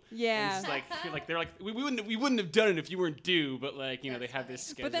due. Yeah. And it's like, they're like, we wouldn't have done it if you weren't due. But like, they have this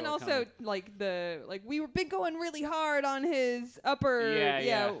schedule. But then also coming. we've been going really hard on his upper.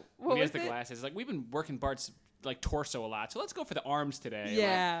 Yeah. What When he has was the it? glasses. It's like, we've been working Bart's like torso a lot, so let's go for the arms today.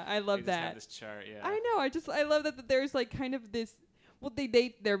 Yeah, I Like, love they just have that. this chart. Yeah. I know. I love that there's like kind of this. Well,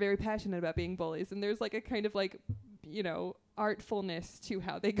 they're very passionate about being bullies, and there's like a kind of like, artfulness to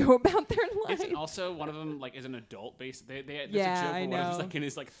how they go about their life. It's also one of them like is an adult based. There's a Yeah, joke I where one of them's know. like in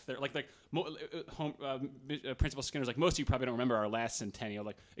his like Principal Skinner's like, most of you probably don't remember our last centennial,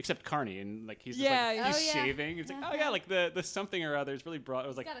 like except Carney, and like he's just, like, Yeah. he's Oh, yeah. shaving. It's like, oh yeah, like the something or other is really broad. It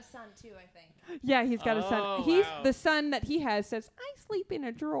was He's like got a son too, I think. Yeah, he's got a son. Oh, He's wow. the son that he has says, "I sleep in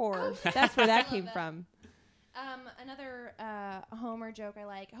a drawer." Oh. That's where I that love came that. from. Another Homer joke I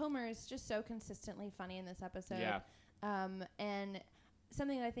like. Homer is just so consistently funny in this episode. Yeah. And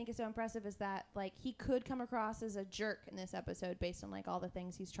something that I think is so impressive is that like he could come across as a jerk in this episode based on like all the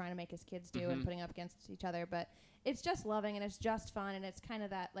things he's trying to make his kids do and Mhm. putting up against each other, but it's just loving and it's just fun, and it's kind of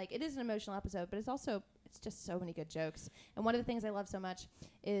that like it is an emotional episode, but it's just so many good jokes. And one of the things I love so much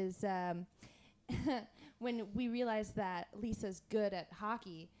is when we realize that Lisa's good at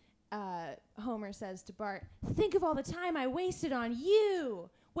hockey, Homer says to Bart, "Think of all the time I wasted on you."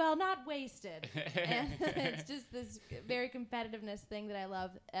 Well, not wasted. And it's just this very competitiveness thing that I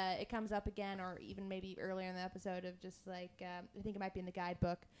love. It comes up again, or even maybe earlier in the episode, of just like, I think it might be in the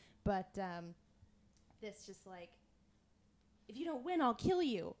guidebook, but this just like, if you don't win, I'll kill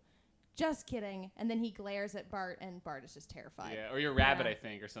you. Just kidding. And then he glares at Bart, and Bart is just terrified. Yeah, or your rabbit, I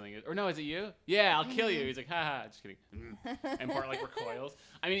think, or something. Or no, is it you? Yeah, I'll kill you. He's like, ha, just kidding. And Bart like recoils.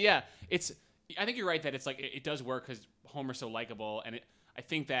 I mean, yeah, I think you're right that it's like, it does work because Homer's so likable, and I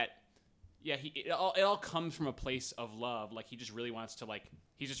think that, yeah, it all comes from a place of love. Like, he just really wants to, like,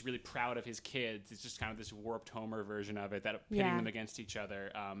 he's just really proud of his kids. It's just kind of this warped Homer version of it, that pitting them against each other.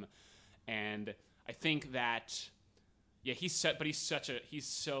 And I think that, yeah, he's so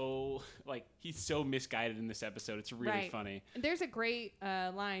misguided in this episode. It's really funny. There's a great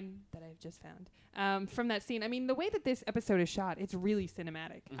line that I've just found from that scene. I mean, the way that this episode is shot, it's really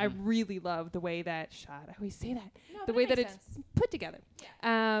cinematic. I really love the way that shot. I always say that. No, the way that it's put together.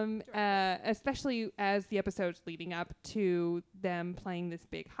 Yeah. Especially as the episode's leading up to them playing this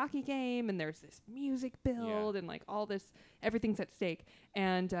big hockey game, and there's this music build and like all this, everything's at stake.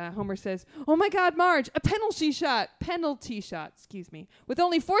 And Homer says, "Oh my God, Marge, a penalty shot, excuse me, with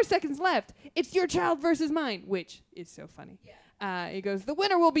only 4 seconds left. It's your child versus mine," which is so funny. Yeah. He goes, "The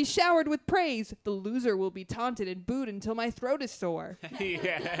winner will be showered with praise. The loser will be taunted and booed until my throat is sore."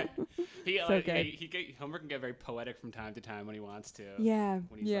 Yeah. So good. Homer can get very poetic from time to time when he wants to. Yeah.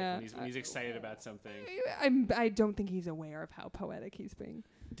 When he's excited about something. I don't think he's aware of how poetic he's being.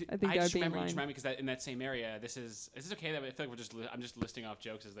 I think that would be in line. Remember because in that same area, is this okay? That I feel like I'm just listing off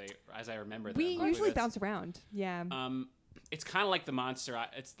jokes as I remember them. We usually bounce around. Yeah. It's kind of like the Monster.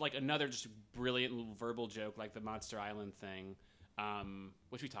 It's like another just brilliant little verbal joke, like the Monster Island thing,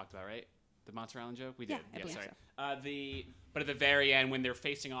 which we talked about, right? The Monster Island joke? We did. Yeah, sorry. So. But at the very end, when they're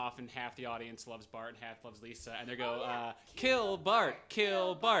facing off, and half the audience loves Bart and half loves Lisa, and they go, "Kill Bart,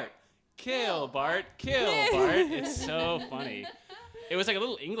 kill Bart, kill Bart, kill Bart." It's so funny. It was like a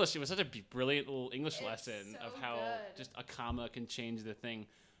little English. It was such a brilliant little English lesson of how just a comma can change the thing.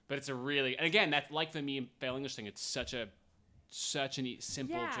 But it's and again, that's like the meme fail English thing. It's such a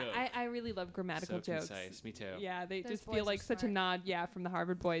simple joke. I really love grammatical jokes. Concise. Me too. Yeah, they just feel like such a nod. Yeah, from the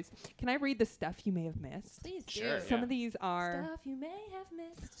Harvard boys. Can I read the stuff you may have missed? Please do. Sure, Some of these are Stuff you may have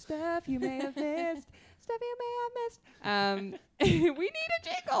missed. stuff you may have missed. Stuff you may have missed. We need a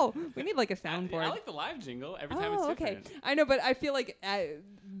jingle. We need like a soundboard. I like the live jingle every time it's different. Okay. I know, but I feel like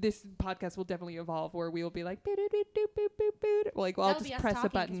this podcast will definitely evolve where we will be like, boop, boop, boop, boop, boop, boop. Like, well, I'll just press a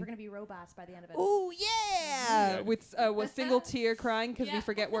button. We're gonna be robots by the end of it. Oh yeah, with a single tear crying because we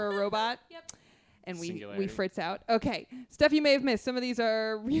forget we're a robot. Yep. And we fritz out. Okay, stuff you may have missed. Some of these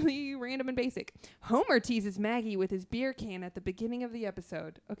are really random and basic. Homer teases Maggie with his beer can at the beginning of the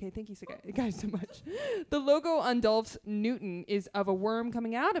episode. Okay, thank you guys so much. The logo on Dolph's Newton is of a worm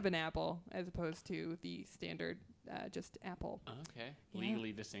coming out of an apple, as opposed to the standard just apple. Okay,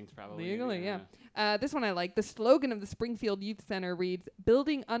 legally distinct, probably. Legally, yeah. This one I like. The slogan of the Springfield Youth Center reads,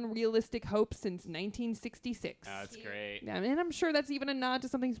 "Building unrealistic hopes since 1966." Oh, that's great. Yeah, and I'm sure that's even a nod to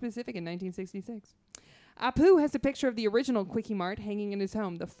something specific in 1966. Apu has a picture of the original Quickie Mart hanging in his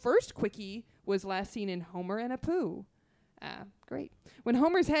home. The first Quickie was last seen in Homer and Apu. Great. When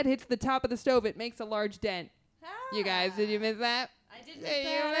Homer's head hits the top of the stove, it makes a large dent. You guys, did you miss that? I did miss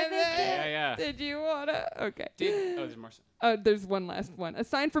that. Yeah. Did you wanna? Okay. There's more. There's one last one. A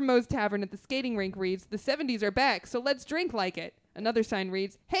sign from Moe's Tavern at the skating rink reads, "The 70s are back, so let's drink like it." Another sign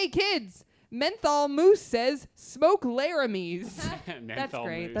reads, "Hey kids, Menthol Moose says smoke Laramies." That's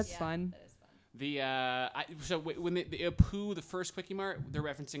great. Moose. That's fun. That is fun. When the Apu, the first Quickie Mart, they're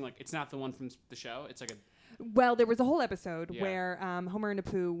referencing like it's not the one from the show. It's like a. Well, there was a whole episode where Homer and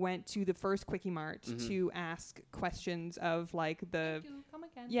Apu went to the first Quickie Mart to ask questions of like the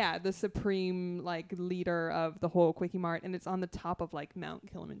supreme like leader of the whole Quickie Mart, and it's on the top of like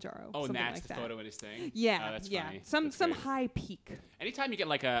Mount Kilimanjaro. Oh, and that's like the photo in his thing. Yeah, that's funny. Some high peak. Anytime you get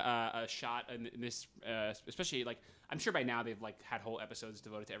like a shot in this, especially like I'm sure by now they've like had whole episodes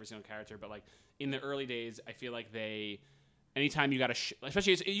devoted to every single character, but like in the early days, I feel like anytime you got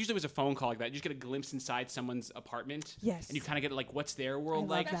especially it usually was a phone call like that, you just get a glimpse inside someone's apartment. Yes. And you kind of get like what's their world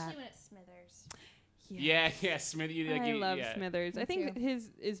like. Especially when it's Smithers. Yeah, Smithers. I love Smithers. Me I think too. his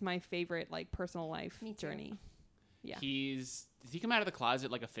is my favorite like personal life journey. Yeah. Did he come out of the closet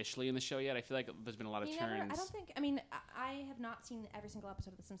like officially in the show yet? I feel like there's been a lot of turns. I don't think. I mean, I have not seen every single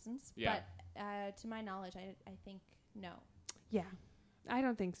episode of The Simpsons. Yeah. But to my knowledge, I think no. Yeah. I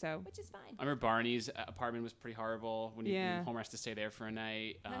don't think so. Which is fine. I remember Barney's apartment was pretty horrible when Homer has to stay there for a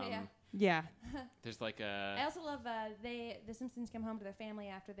night. Yeah. There's like I also love the Simpsons come home to their family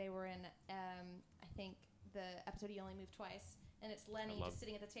after they were in I think the episode You Only Move Twice, and it's Lenny just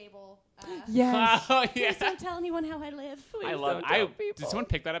sitting at the table. Yes. Oh, Please yeah. don't tell anyone how I live. I love. Did someone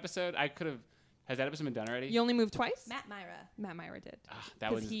pick that episode? I could have. Has that episode been done already? You Only Move Twice? Matt Myra. Matt Myra did.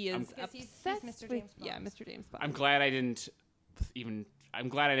 That was. He is Because he's obsessed Mr. with- James Bond. Yeah, Mr. James Bond. I'm glad I didn't even. I'm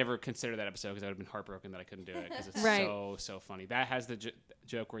glad I never considered that episode because I would have been heartbroken that I couldn't do it because it's Right. so funny. That has the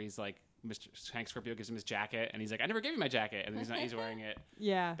joke where he's like, Mr. Hank Scorpio gives him his jacket and he's like, I never gave you my jacket, and then he's wearing it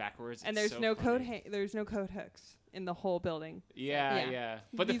Yeah. backwards. And It's there's so no funny. there's no code hooks in the whole building. Yeah.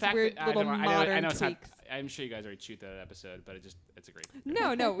 But the These fact weird that little I modern know it's not. tweaks. I'm sure you guys already chewed that episode, but it's a great.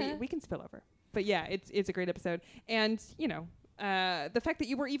 No, we can spill over. But yeah, it's a great episode. And, the fact that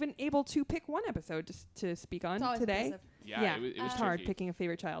you were even able to pick one episode to speak on It's always today. impressive. Yeah, it was it's hard tricky. picking a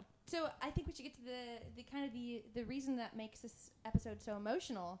favorite child. So I think we should get to the reason that makes this episode so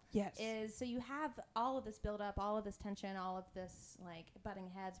emotional Yes. is so you have all of this build up, all of this tension, all of this like butting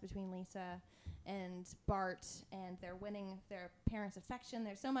heads between Lisa and Bart, and they're winning their parents' affection.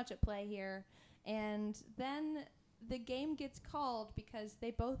 There's so much at play here, and then the game gets called because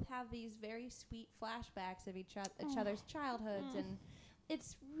they both have these very sweet flashbacks of each other's childhoods, and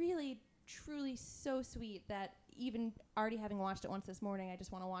it's really truly so sweet that even already having watched it once this morning, I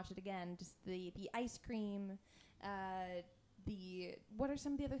just want to watch it again. Just the ice cream, what are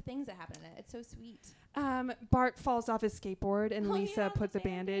some of the other things that happen in it? It's so sweet. Bart falls off his skateboard and Oh, Lisa yeah, puts the a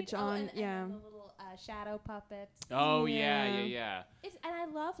bandage on. and Yeah. the little shadow puppets. Oh Yeah. yeah. And I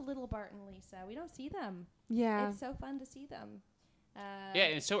love little Bart and Lisa. We don't see them. Yeah. It's so fun to see them. Yeah,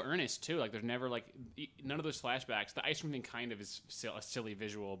 and it's so earnest too. Like, there's never like none of those flashbacks. The ice cream thing kind of is a silly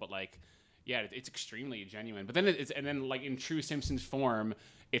visual, but like, yeah, it's extremely genuine. But then then like in true Simpsons form,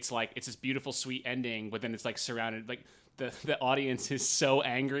 it's like it's this beautiful, sweet ending. But then it's like surrounded like the audience is so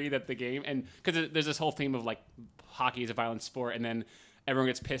angry that the game, and because there's this whole theme of like hockey is a violent sport, and then everyone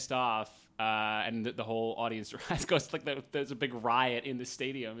gets pissed off. And the whole audience goes like there's a big riot in the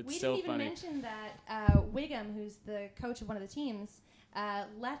stadium. It's so We didn't funny. even mention that Wiggum, who's the coach of one of the teams,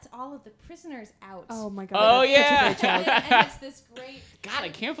 lets all of the prisoners out. Oh my god. Oh, that's such a yeah. great joke. And it's this great. God, I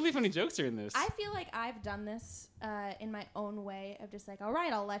can't believe how many jokes are in this. I feel like I've done this in my own way of just like, all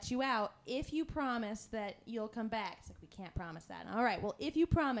right, I'll let you out if you promise that you'll come back. It's like, we can't promise that. All right, well, if you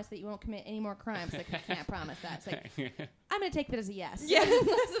promise that you won't commit any more crimes, like, we can't promise that. It's like, I'm going to take that as a yes. Yeah.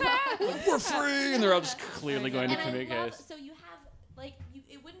 We're free, and they're all just clearly going to And I commit love, case. so you have, like,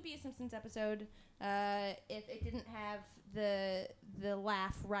 it wouldn't be a Simpsons episode if it didn't have the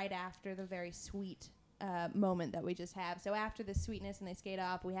laugh right after the very sweet moment that we just have. So after the sweetness and they skate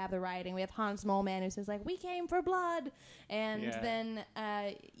off, we have the rioting. We have Hans Moleman who says like, "We came for blood," and Yeah. then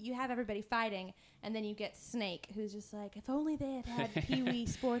you have everybody fighting, and then you get Snake who's just like, "If only they had Pee Wee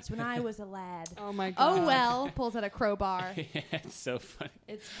sports when I was a lad." Oh my god. Oh well, pulls out a crowbar. Yeah, it's so funny.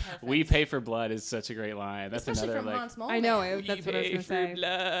 It's perfect. We pay for blood is such a great line. That's Especially another from like. Hans Moleman. I know. We That's what I was pay going to for say.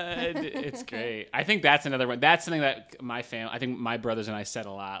 blood. It's great. I think that's another one. That's something that I think my brothers and I said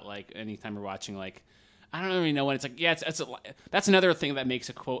a lot. Like anytime we're watching, like I don't really know when it's like. Yeah, that's another thing that makes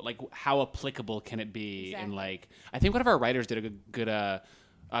a quote like how applicable can it be? Exactly. And like I think one of our writers did a good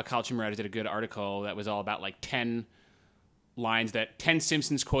college humor writers did a good article that was all about like 10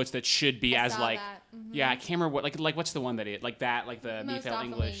 Simpsons quotes that should be I as saw like. that. Mhm. Yeah, I can't remember like what's the one that it like that like the Most Mayfield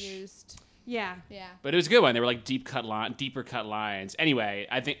often English. used. Yeah. Yeah. But it was a good one. They were like deeper cut lines. Anyway,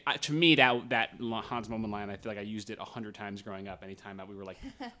 I think to me that Hans Moleman line, I feel like I used it 100 times growing up. Anytime that we were like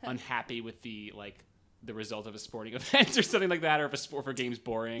unhappy with the result of a sporting event or something like that, or if a game's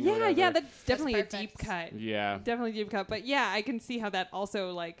boring. or Yeah, whatever. yeah, that's definitely a perfect. deep cut. Yeah. Definitely deep cut. But yeah, I can see how that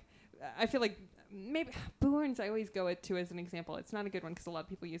also like I feel like maybe Boone's I always go to as an example. It's not a good one because a lot of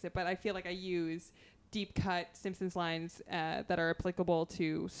people use it, but I feel like I use deep cut Simpsons lines that are applicable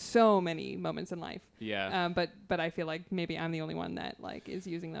to so many moments in life. Yeah. But I feel like maybe I'm the only one that like is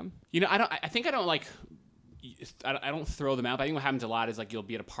using them. You know, I think I don't like. I don't throw them out. But I think what happens a lot is like you'll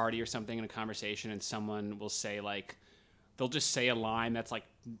be at a party or something in a conversation, and someone will say like, they'll just say a line that's like,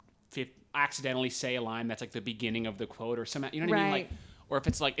 accidentally say a line that's like the beginning of the quote or something. You know what I mean? Right. Like, or if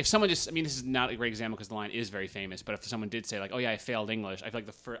it's like if someone just, I mean, this is not a great example because the line is very famous. But if someone did say like, "Oh yeah, I failed English," I feel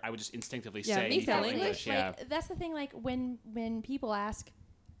like I would just instinctively Yeah, say, me "You failed failed English." Like, Yeah. that's the thing. Like when people ask,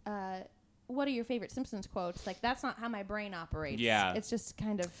 "What are your favorite Simpsons quotes?" Like that's not how my brain operates. Yeah. It's just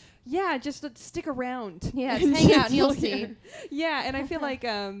kind of Yeah, just stick around. Yeah, just hang out and you'll hear. see. Yeah, and I feel like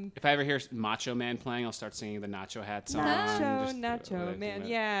If I ever hear Macho Man playing, I'll start singing the Nacho Hat song. Nacho, just, Nacho, like, man. you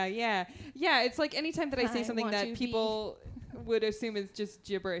know. Yeah. It's like anytime that I say I something want that to people would assume is just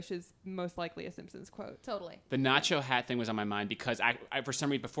gibberish is most likely a Simpsons quote. Totally. The nacho hat thing was on my mind because I for some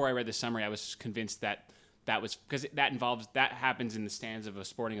reason, before I read the summary, I was convinced that was because that happens in the stands of a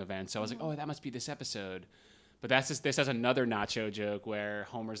sporting event. So I was like, oh, that must be this episode. But this has another nacho joke where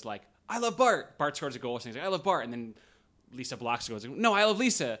Homer's like, I love Bart. Bart scores a goal, and he's like, I love Bart. And then Lisa blocks goes, no, I love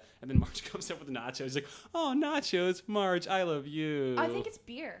Lisa. And then Marge comes up with nachos. He's like, oh, nachos, Marge, I love you. I think it's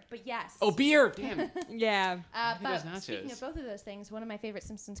beer, but yes. Oh, beer. Damn it. Yeah. think it was But nachos. speaking of both of those things, one of my favorite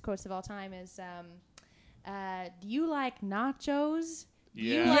Simpsons quotes of all time is, do you like nachos? Do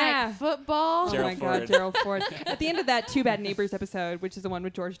you Yeah. like football? Oh Gerald my God, Ford. Gerald Ford. At the end of that Two Bad Neighbors episode, which is the one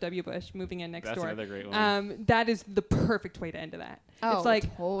with George W. Bush moving in next That's door. another great one. That is the perfect way to end that. Oh, it's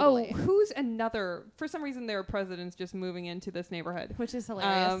like, totally. oh, who's another? For some reason, there are presidents just moving into this neighborhood. Which is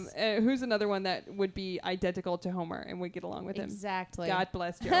hilarious. Who's another one that would be identical to Homer and would get along with him? Exactly. God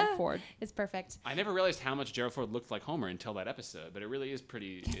bless Gerald Ford. It's perfect. I never realized how much Gerald Ford looked like Homer until that episode, but it really is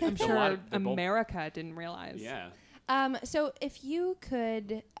pretty. I'm it's a sure lot of- they're both- America didn't realize. Yeah. So if you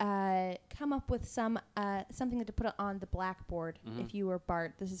could come up with something to put on the blackboard if you were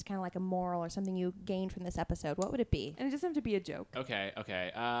Bart, this is kind of like a moral or something you gained from this episode, what would it be? And it doesn't have to be a joke. Okay.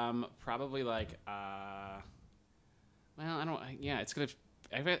 Probably like, well, I don't. Yeah, it's gonna.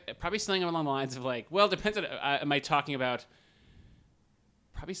 Probably something along the lines of like, well, it depends on. Am I talking about?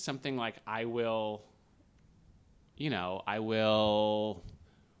 Probably something like I will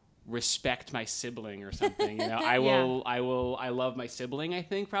respect my sibling or something. I love my sibling. I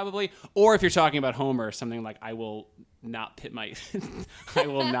think probably. Or if you're talking about Homer, something like I will not pit my, I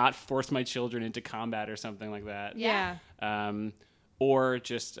will not force my children into combat or something like that. Yeah. Or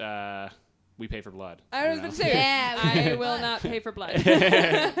just we pay for blood. I was going to say, Yeah, we pay I for will blood. not pay for blood.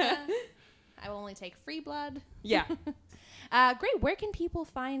 I will only take free blood. Yeah. Great. Where can people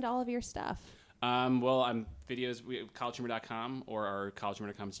find all of your stuff? Well, I'm videos, collegehumor.com or our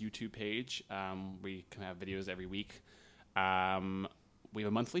collegehumor.com's YouTube page. We can have videos every week. We have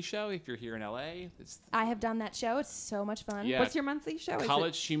a monthly show if you're here in LA. I have done that show. It's so much fun. Yeah. What's your monthly show? Is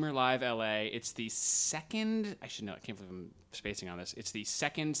College Humor Live LA. It's the second, I should know, I can't believe I'm spacing on this. It's the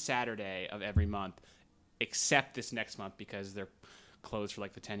second Saturday of every month, except this next month because they're closed for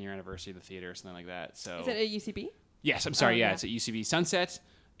like the 10-year anniversary of the theater or something like that. So Is it at UCB? yes, I'm sorry. Oh, Yeah, yeah. it's at UCB Sunset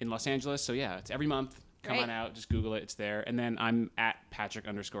in Los Angeles. So yeah, it's every month. Come Great. on out. Just Google it. It's there. And then I'm at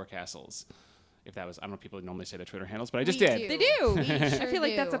Patrick_Castles. If that was, I don't know if people normally say their Twitter handles, but I just We did. do. They do. We I sure feel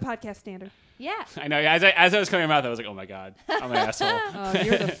like do. that's a podcast standard. Yeah. I know. Yeah, as I was coming out, I was like, oh my God, I'm an asshole. Oh,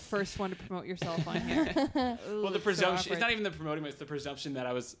 you're the first one to promote yourself on here. Well, the presumption, it's not even the promoting, it's the presumption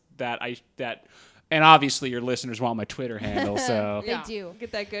that and obviously your listeners want my Twitter handle, so. They do.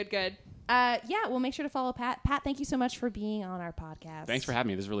 Get that good. Yeah, we'll make sure to follow Pat. Pat, thank you so much for being on our podcast. Thanks for having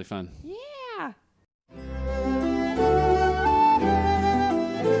me. This is really fun. Yeah.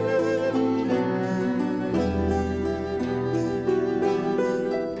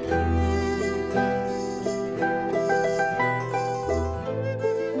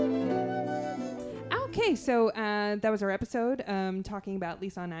 Okay, so that was our episode talking about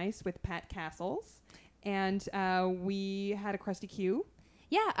Lisa on Ice with Pat Castles. And we had a Krusty Q.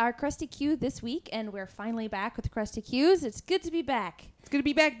 Yeah, our Krusty Q this week, and we're finally back with Krusty Qs. It's good to be back. It's good to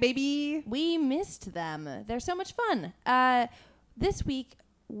be back, baby. We missed them. They're so much fun. This week,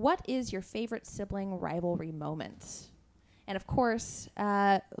 what is your favorite sibling rivalry moment? And of course,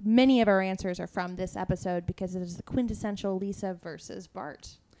 many of our answers are from this episode because it is the quintessential Lisa versus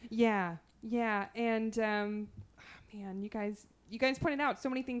Bart. Yeah. And man, you guys pointed out so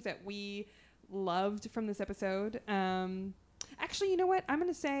many things that we loved from this episode. Actually, you know what? I'm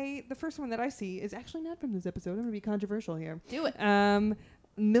going to say the first one that I see is actually not from this episode. I'm going to be controversial here. Do it.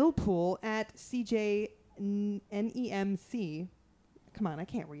 Millpool at CJNEMC. Come on, I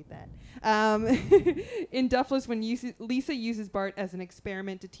can't read that. In Duffless, when Lisa uses Bart as an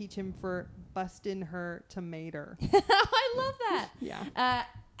experiment to teach him for busting her tomato. I love that. Yeah.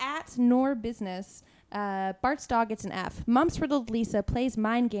 At Nor Business, Bart's dog gets an F. Mumps riddled Lisa plays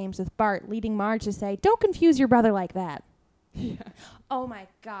mind games with Bart, leading Marge to say, "Don't confuse your brother like that." Yeah. Oh my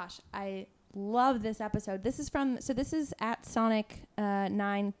gosh, I love this episode. This is at Sonic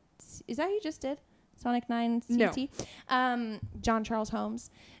 9. Is that who you just did? Sonic 9 CT? No. John Charles Holmes.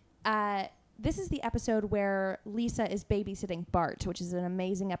 This is the episode where Lisa is babysitting Bart, which is an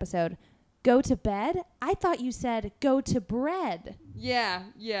amazing episode. Go to bed? I thought you said go to bread. Yeah.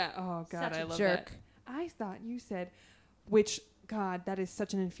 Oh, God, Such I a love jerk. that. I thought you said, which, God, that is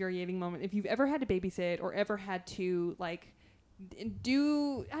such an infuriating moment. If you've ever had to babysit or ever had to, like,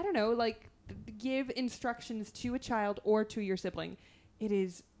 do, I don't know, like, give instructions to a child or to your sibling, it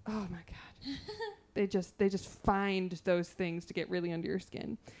is, oh, my God. They just find those things to get really under your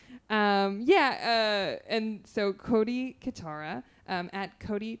skin. And so Cody Kitara at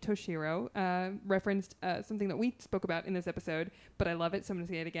Cody Toshiro referenced something that we spoke about in this episode, but I love it, so I'm going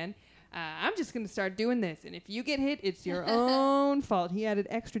to say it again. I'm just going to start doing this, and if you get hit, it's your own fault. He added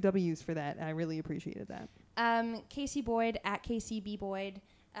extra W's for that. I really appreciated that. Casey Boyd at KCB Boyd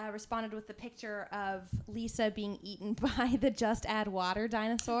responded with the picture of Lisa being eaten by the Just Add Water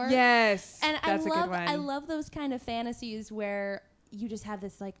dinosaur. Yes, and that's a good one. I love those kind of fantasies where you just have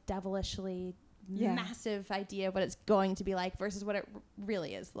this like devilishly massive idea of what it's going to be like versus what it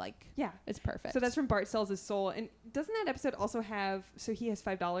really is like. Yeah, it's perfect. So that's from Bart Sells His Soul. And doesn't that episode also have, so he has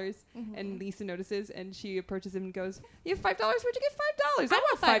 $5 and Lisa notices and she approaches him and goes, "You have $5? Where'd you get $5? I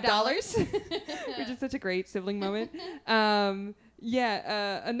want $5. Which is such a great sibling moment.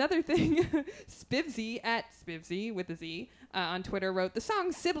 Another thing, Spivsy at Spivsy with a Z on Twitter wrote, "The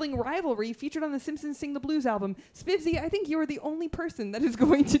song Sibling Rivalry featured on the Simpsons Sing the Blues album. Spivsy, I think you are the only person that is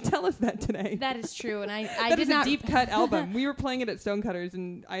going to tell us that today." That is true. And I that did is not a deep cut album. We were playing it at Stonecutters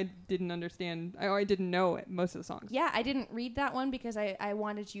and I didn't understand. I didn't know most of the songs. Yeah, I didn't read that one because I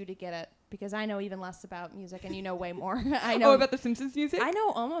wanted you to get it because I know even less about music and you know way more. I know about the Simpsons music? I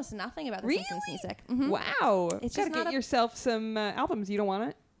know almost nothing about the Simpsons music. Wow. It's gotta just get yourself some albums. You don't want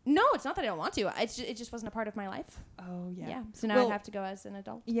it? No, it's not that I don't want to. It just wasn't a part of my life. Oh, yeah. Yeah. So now I have to go as an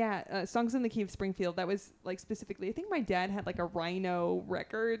adult. Yeah. Songs in the Key of Springfield. That was like specifically, I think my dad had like a Rhino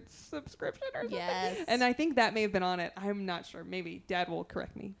Records subscription or something. Yes. And I think that may have been on it. I'm not sure. Maybe Dad will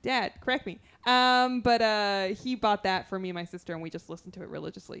correct me. Dad, correct me. But he bought that for me and my sister and we just listened to it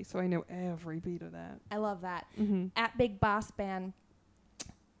religiously. So I know every beat of that. I love that. At Big Boss Band,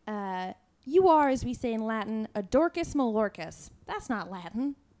 you are, as we say in Latin, a Dorcas Malorcas. That's not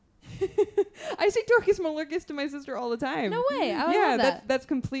Latin. I say Dorcas Malorcas to my sister all the time. No way. I love that. That's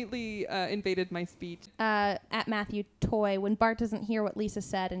completely invaded my speech. At Matthew Toy, when Bart doesn't hear what Lisa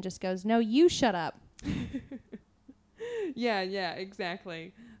said and just goes, "No, you shut up." Yeah,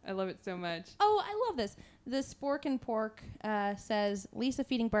 exactly. I love it so much. Oh, I love this. The Spork and Pork says, Lisa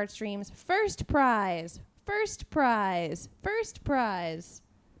feeding Bart's dreams. First prize. First prize. First prize.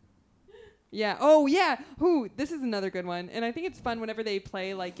 Yeah. Oh, yeah. This is another good one. And I think it's fun whenever they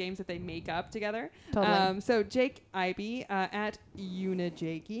play like games that they make up together. Totally. So Jake Ibe at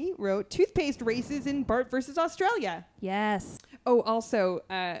Unijakey wrote, "Toothpaste races in Bart versus Australia." Yes. Oh, also,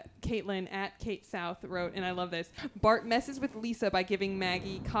 Caitlin at Kate South wrote, and I love this, "Bart messes with Lisa by giving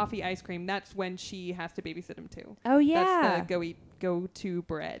Maggie coffee ice cream. That's when she has to babysit him too." Oh, yeah. That's the go-to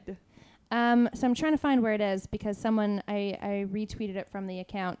bread. So I'm trying to find where it is because someone, I retweeted it from the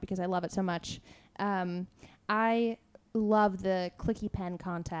account because I love it so much. I love the clicky pen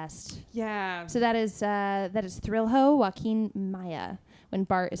contest. Yeah. So that is Thrill Ho, Joaquin Maya, when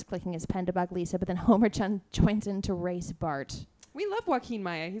Bart is clicking his pen to bug Lisa, but then Homer joins in to race Bart. We love Joaquin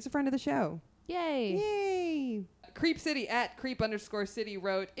Maya. He's a friend of the show. Yay. Yay. Creep City at Creep_City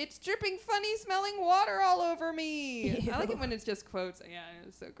wrote, "It's dripping funny smelling water all over me." Ew. I like it when it's just quotes. Yeah,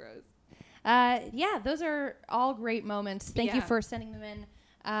 it's so gross. Those are all great moments. Thank you Yeah. for sending them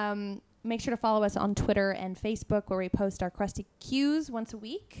in. Make sure to follow us on Twitter and Facebook where we post our Krusty Q's once a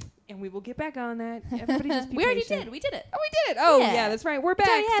week. And we will get back on that. Everybody just be We already patient. did. We did it. Oh, we did it. Oh, Yeah. yeah, that's right. We're It's back.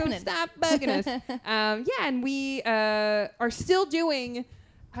 already So happening. stop bugging us. And we are still doing...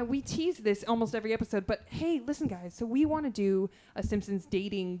 we tease this almost every episode, but hey, listen, guys. So we want to do a Simpsons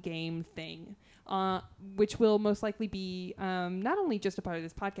dating game thing, which will most likely be not only just a part of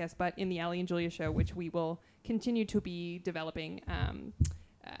this podcast, but in the Allie and Julia show, which we will continue to be developing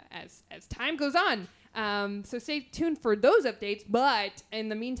as time goes on. So stay tuned for those updates. But in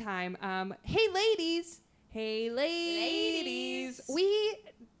the meantime, hey, ladies. We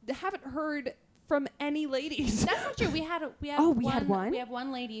haven't heard from any ladies. That's not true. We had one? We have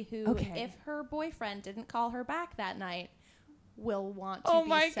one lady who, Okay. if her boyfriend didn't call her back that night, will want to Oh be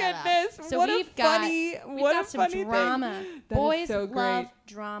my set up. goodness. So What a we've got funny some drama. thing. That is Boys so love great.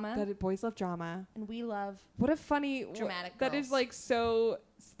 drama, Boys love drama. and we love What a funny Dramatic that is girls. like so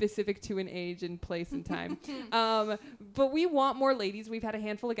specific to an age and place and time. But we want more ladies. We've had a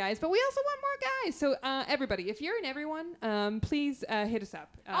handful of guys, but we also want more guys. So everybody, if you're in everyone, please hit us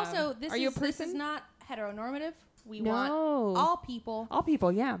up. Also, this are you a this person? is not heteronormative. We No. want all people. All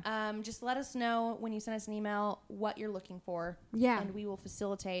people, yeah. Just let us know when you send us an email what you're looking for. Yeah. And we will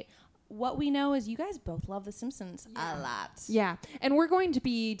facilitate. What we know is you guys both love The Simpsons a lot. Yeah, and we're going to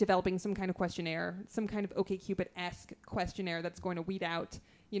be developing some kind of questionnaire, some kind of OkCupid-esque questionnaire that's going to weed out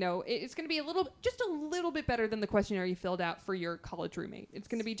it's going to be just a little bit better than the questionnaire you filled out for your college roommate. It's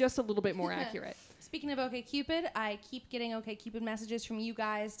going to be just a little bit more accurate. Speaking of OkCupid, I keep getting OkCupid messages from you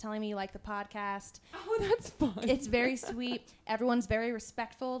guys telling me you like the podcast. Oh, that's fun. It's very sweet. Everyone's very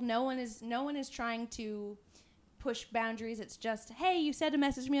respectful. No one is trying to push boundaries. It's just, hey, you said to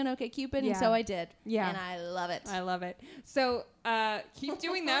message me on OkCupid, and so I did. Yeah. And I love it. I love it. So keep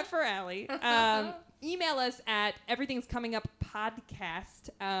doing that for Allie. Email us at everythingscominguppodcast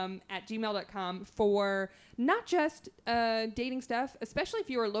at gmail.com for not just dating stuff, especially if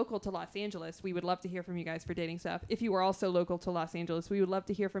you are local to Los Angeles. We would love to hear from you guys for dating stuff. If you are also local to Los Angeles, we would love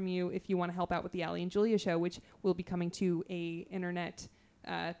to hear from you if you want to help out with the Allie and Julia show, which will be coming to an internet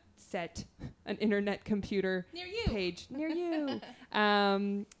computer page near you.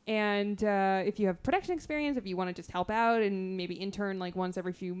 And if you have production experience, if you want to just help out and maybe intern like once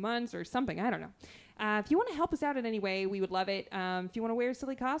every few months or something, I don't know. If you want to help us out in any way, we would love it. If you want to wear a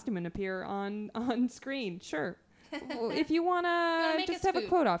silly costume and appear on screen, sure. If you want to just have a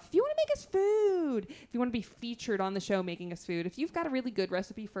quote off. If you want to make us food. If you want to be featured on the show making us food. If you've got a really good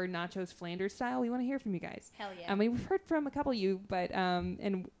recipe for nachos Flanders style, we want to hear from you guys. Hell yeah. I mean, we've heard from a couple of you, but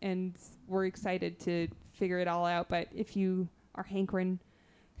and we're excited to figure it all out. But if you are hankering,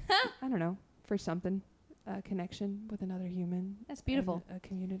 I don't know, for something, a connection with another human. That's beautiful. A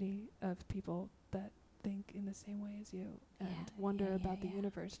community of people that think in the same way as you and wonder about the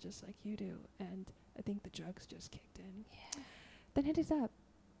universe just like you do. And I think the drugs just kicked in. Yeah. Then hit us up.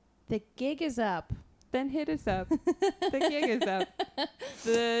 The gig is up. Then hit us up. The gig is up.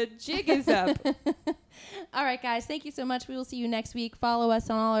 The jig is up. All right, guys. Thank you so much. We will see you next week. Follow us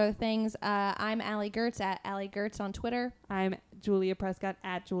on all other things. I'm Allie Gertz at Allie Gertz on Twitter. I'm Julia Prescott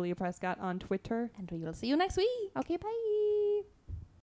at Julia Prescott on Twitter. And we will see you next week. Okay, bye.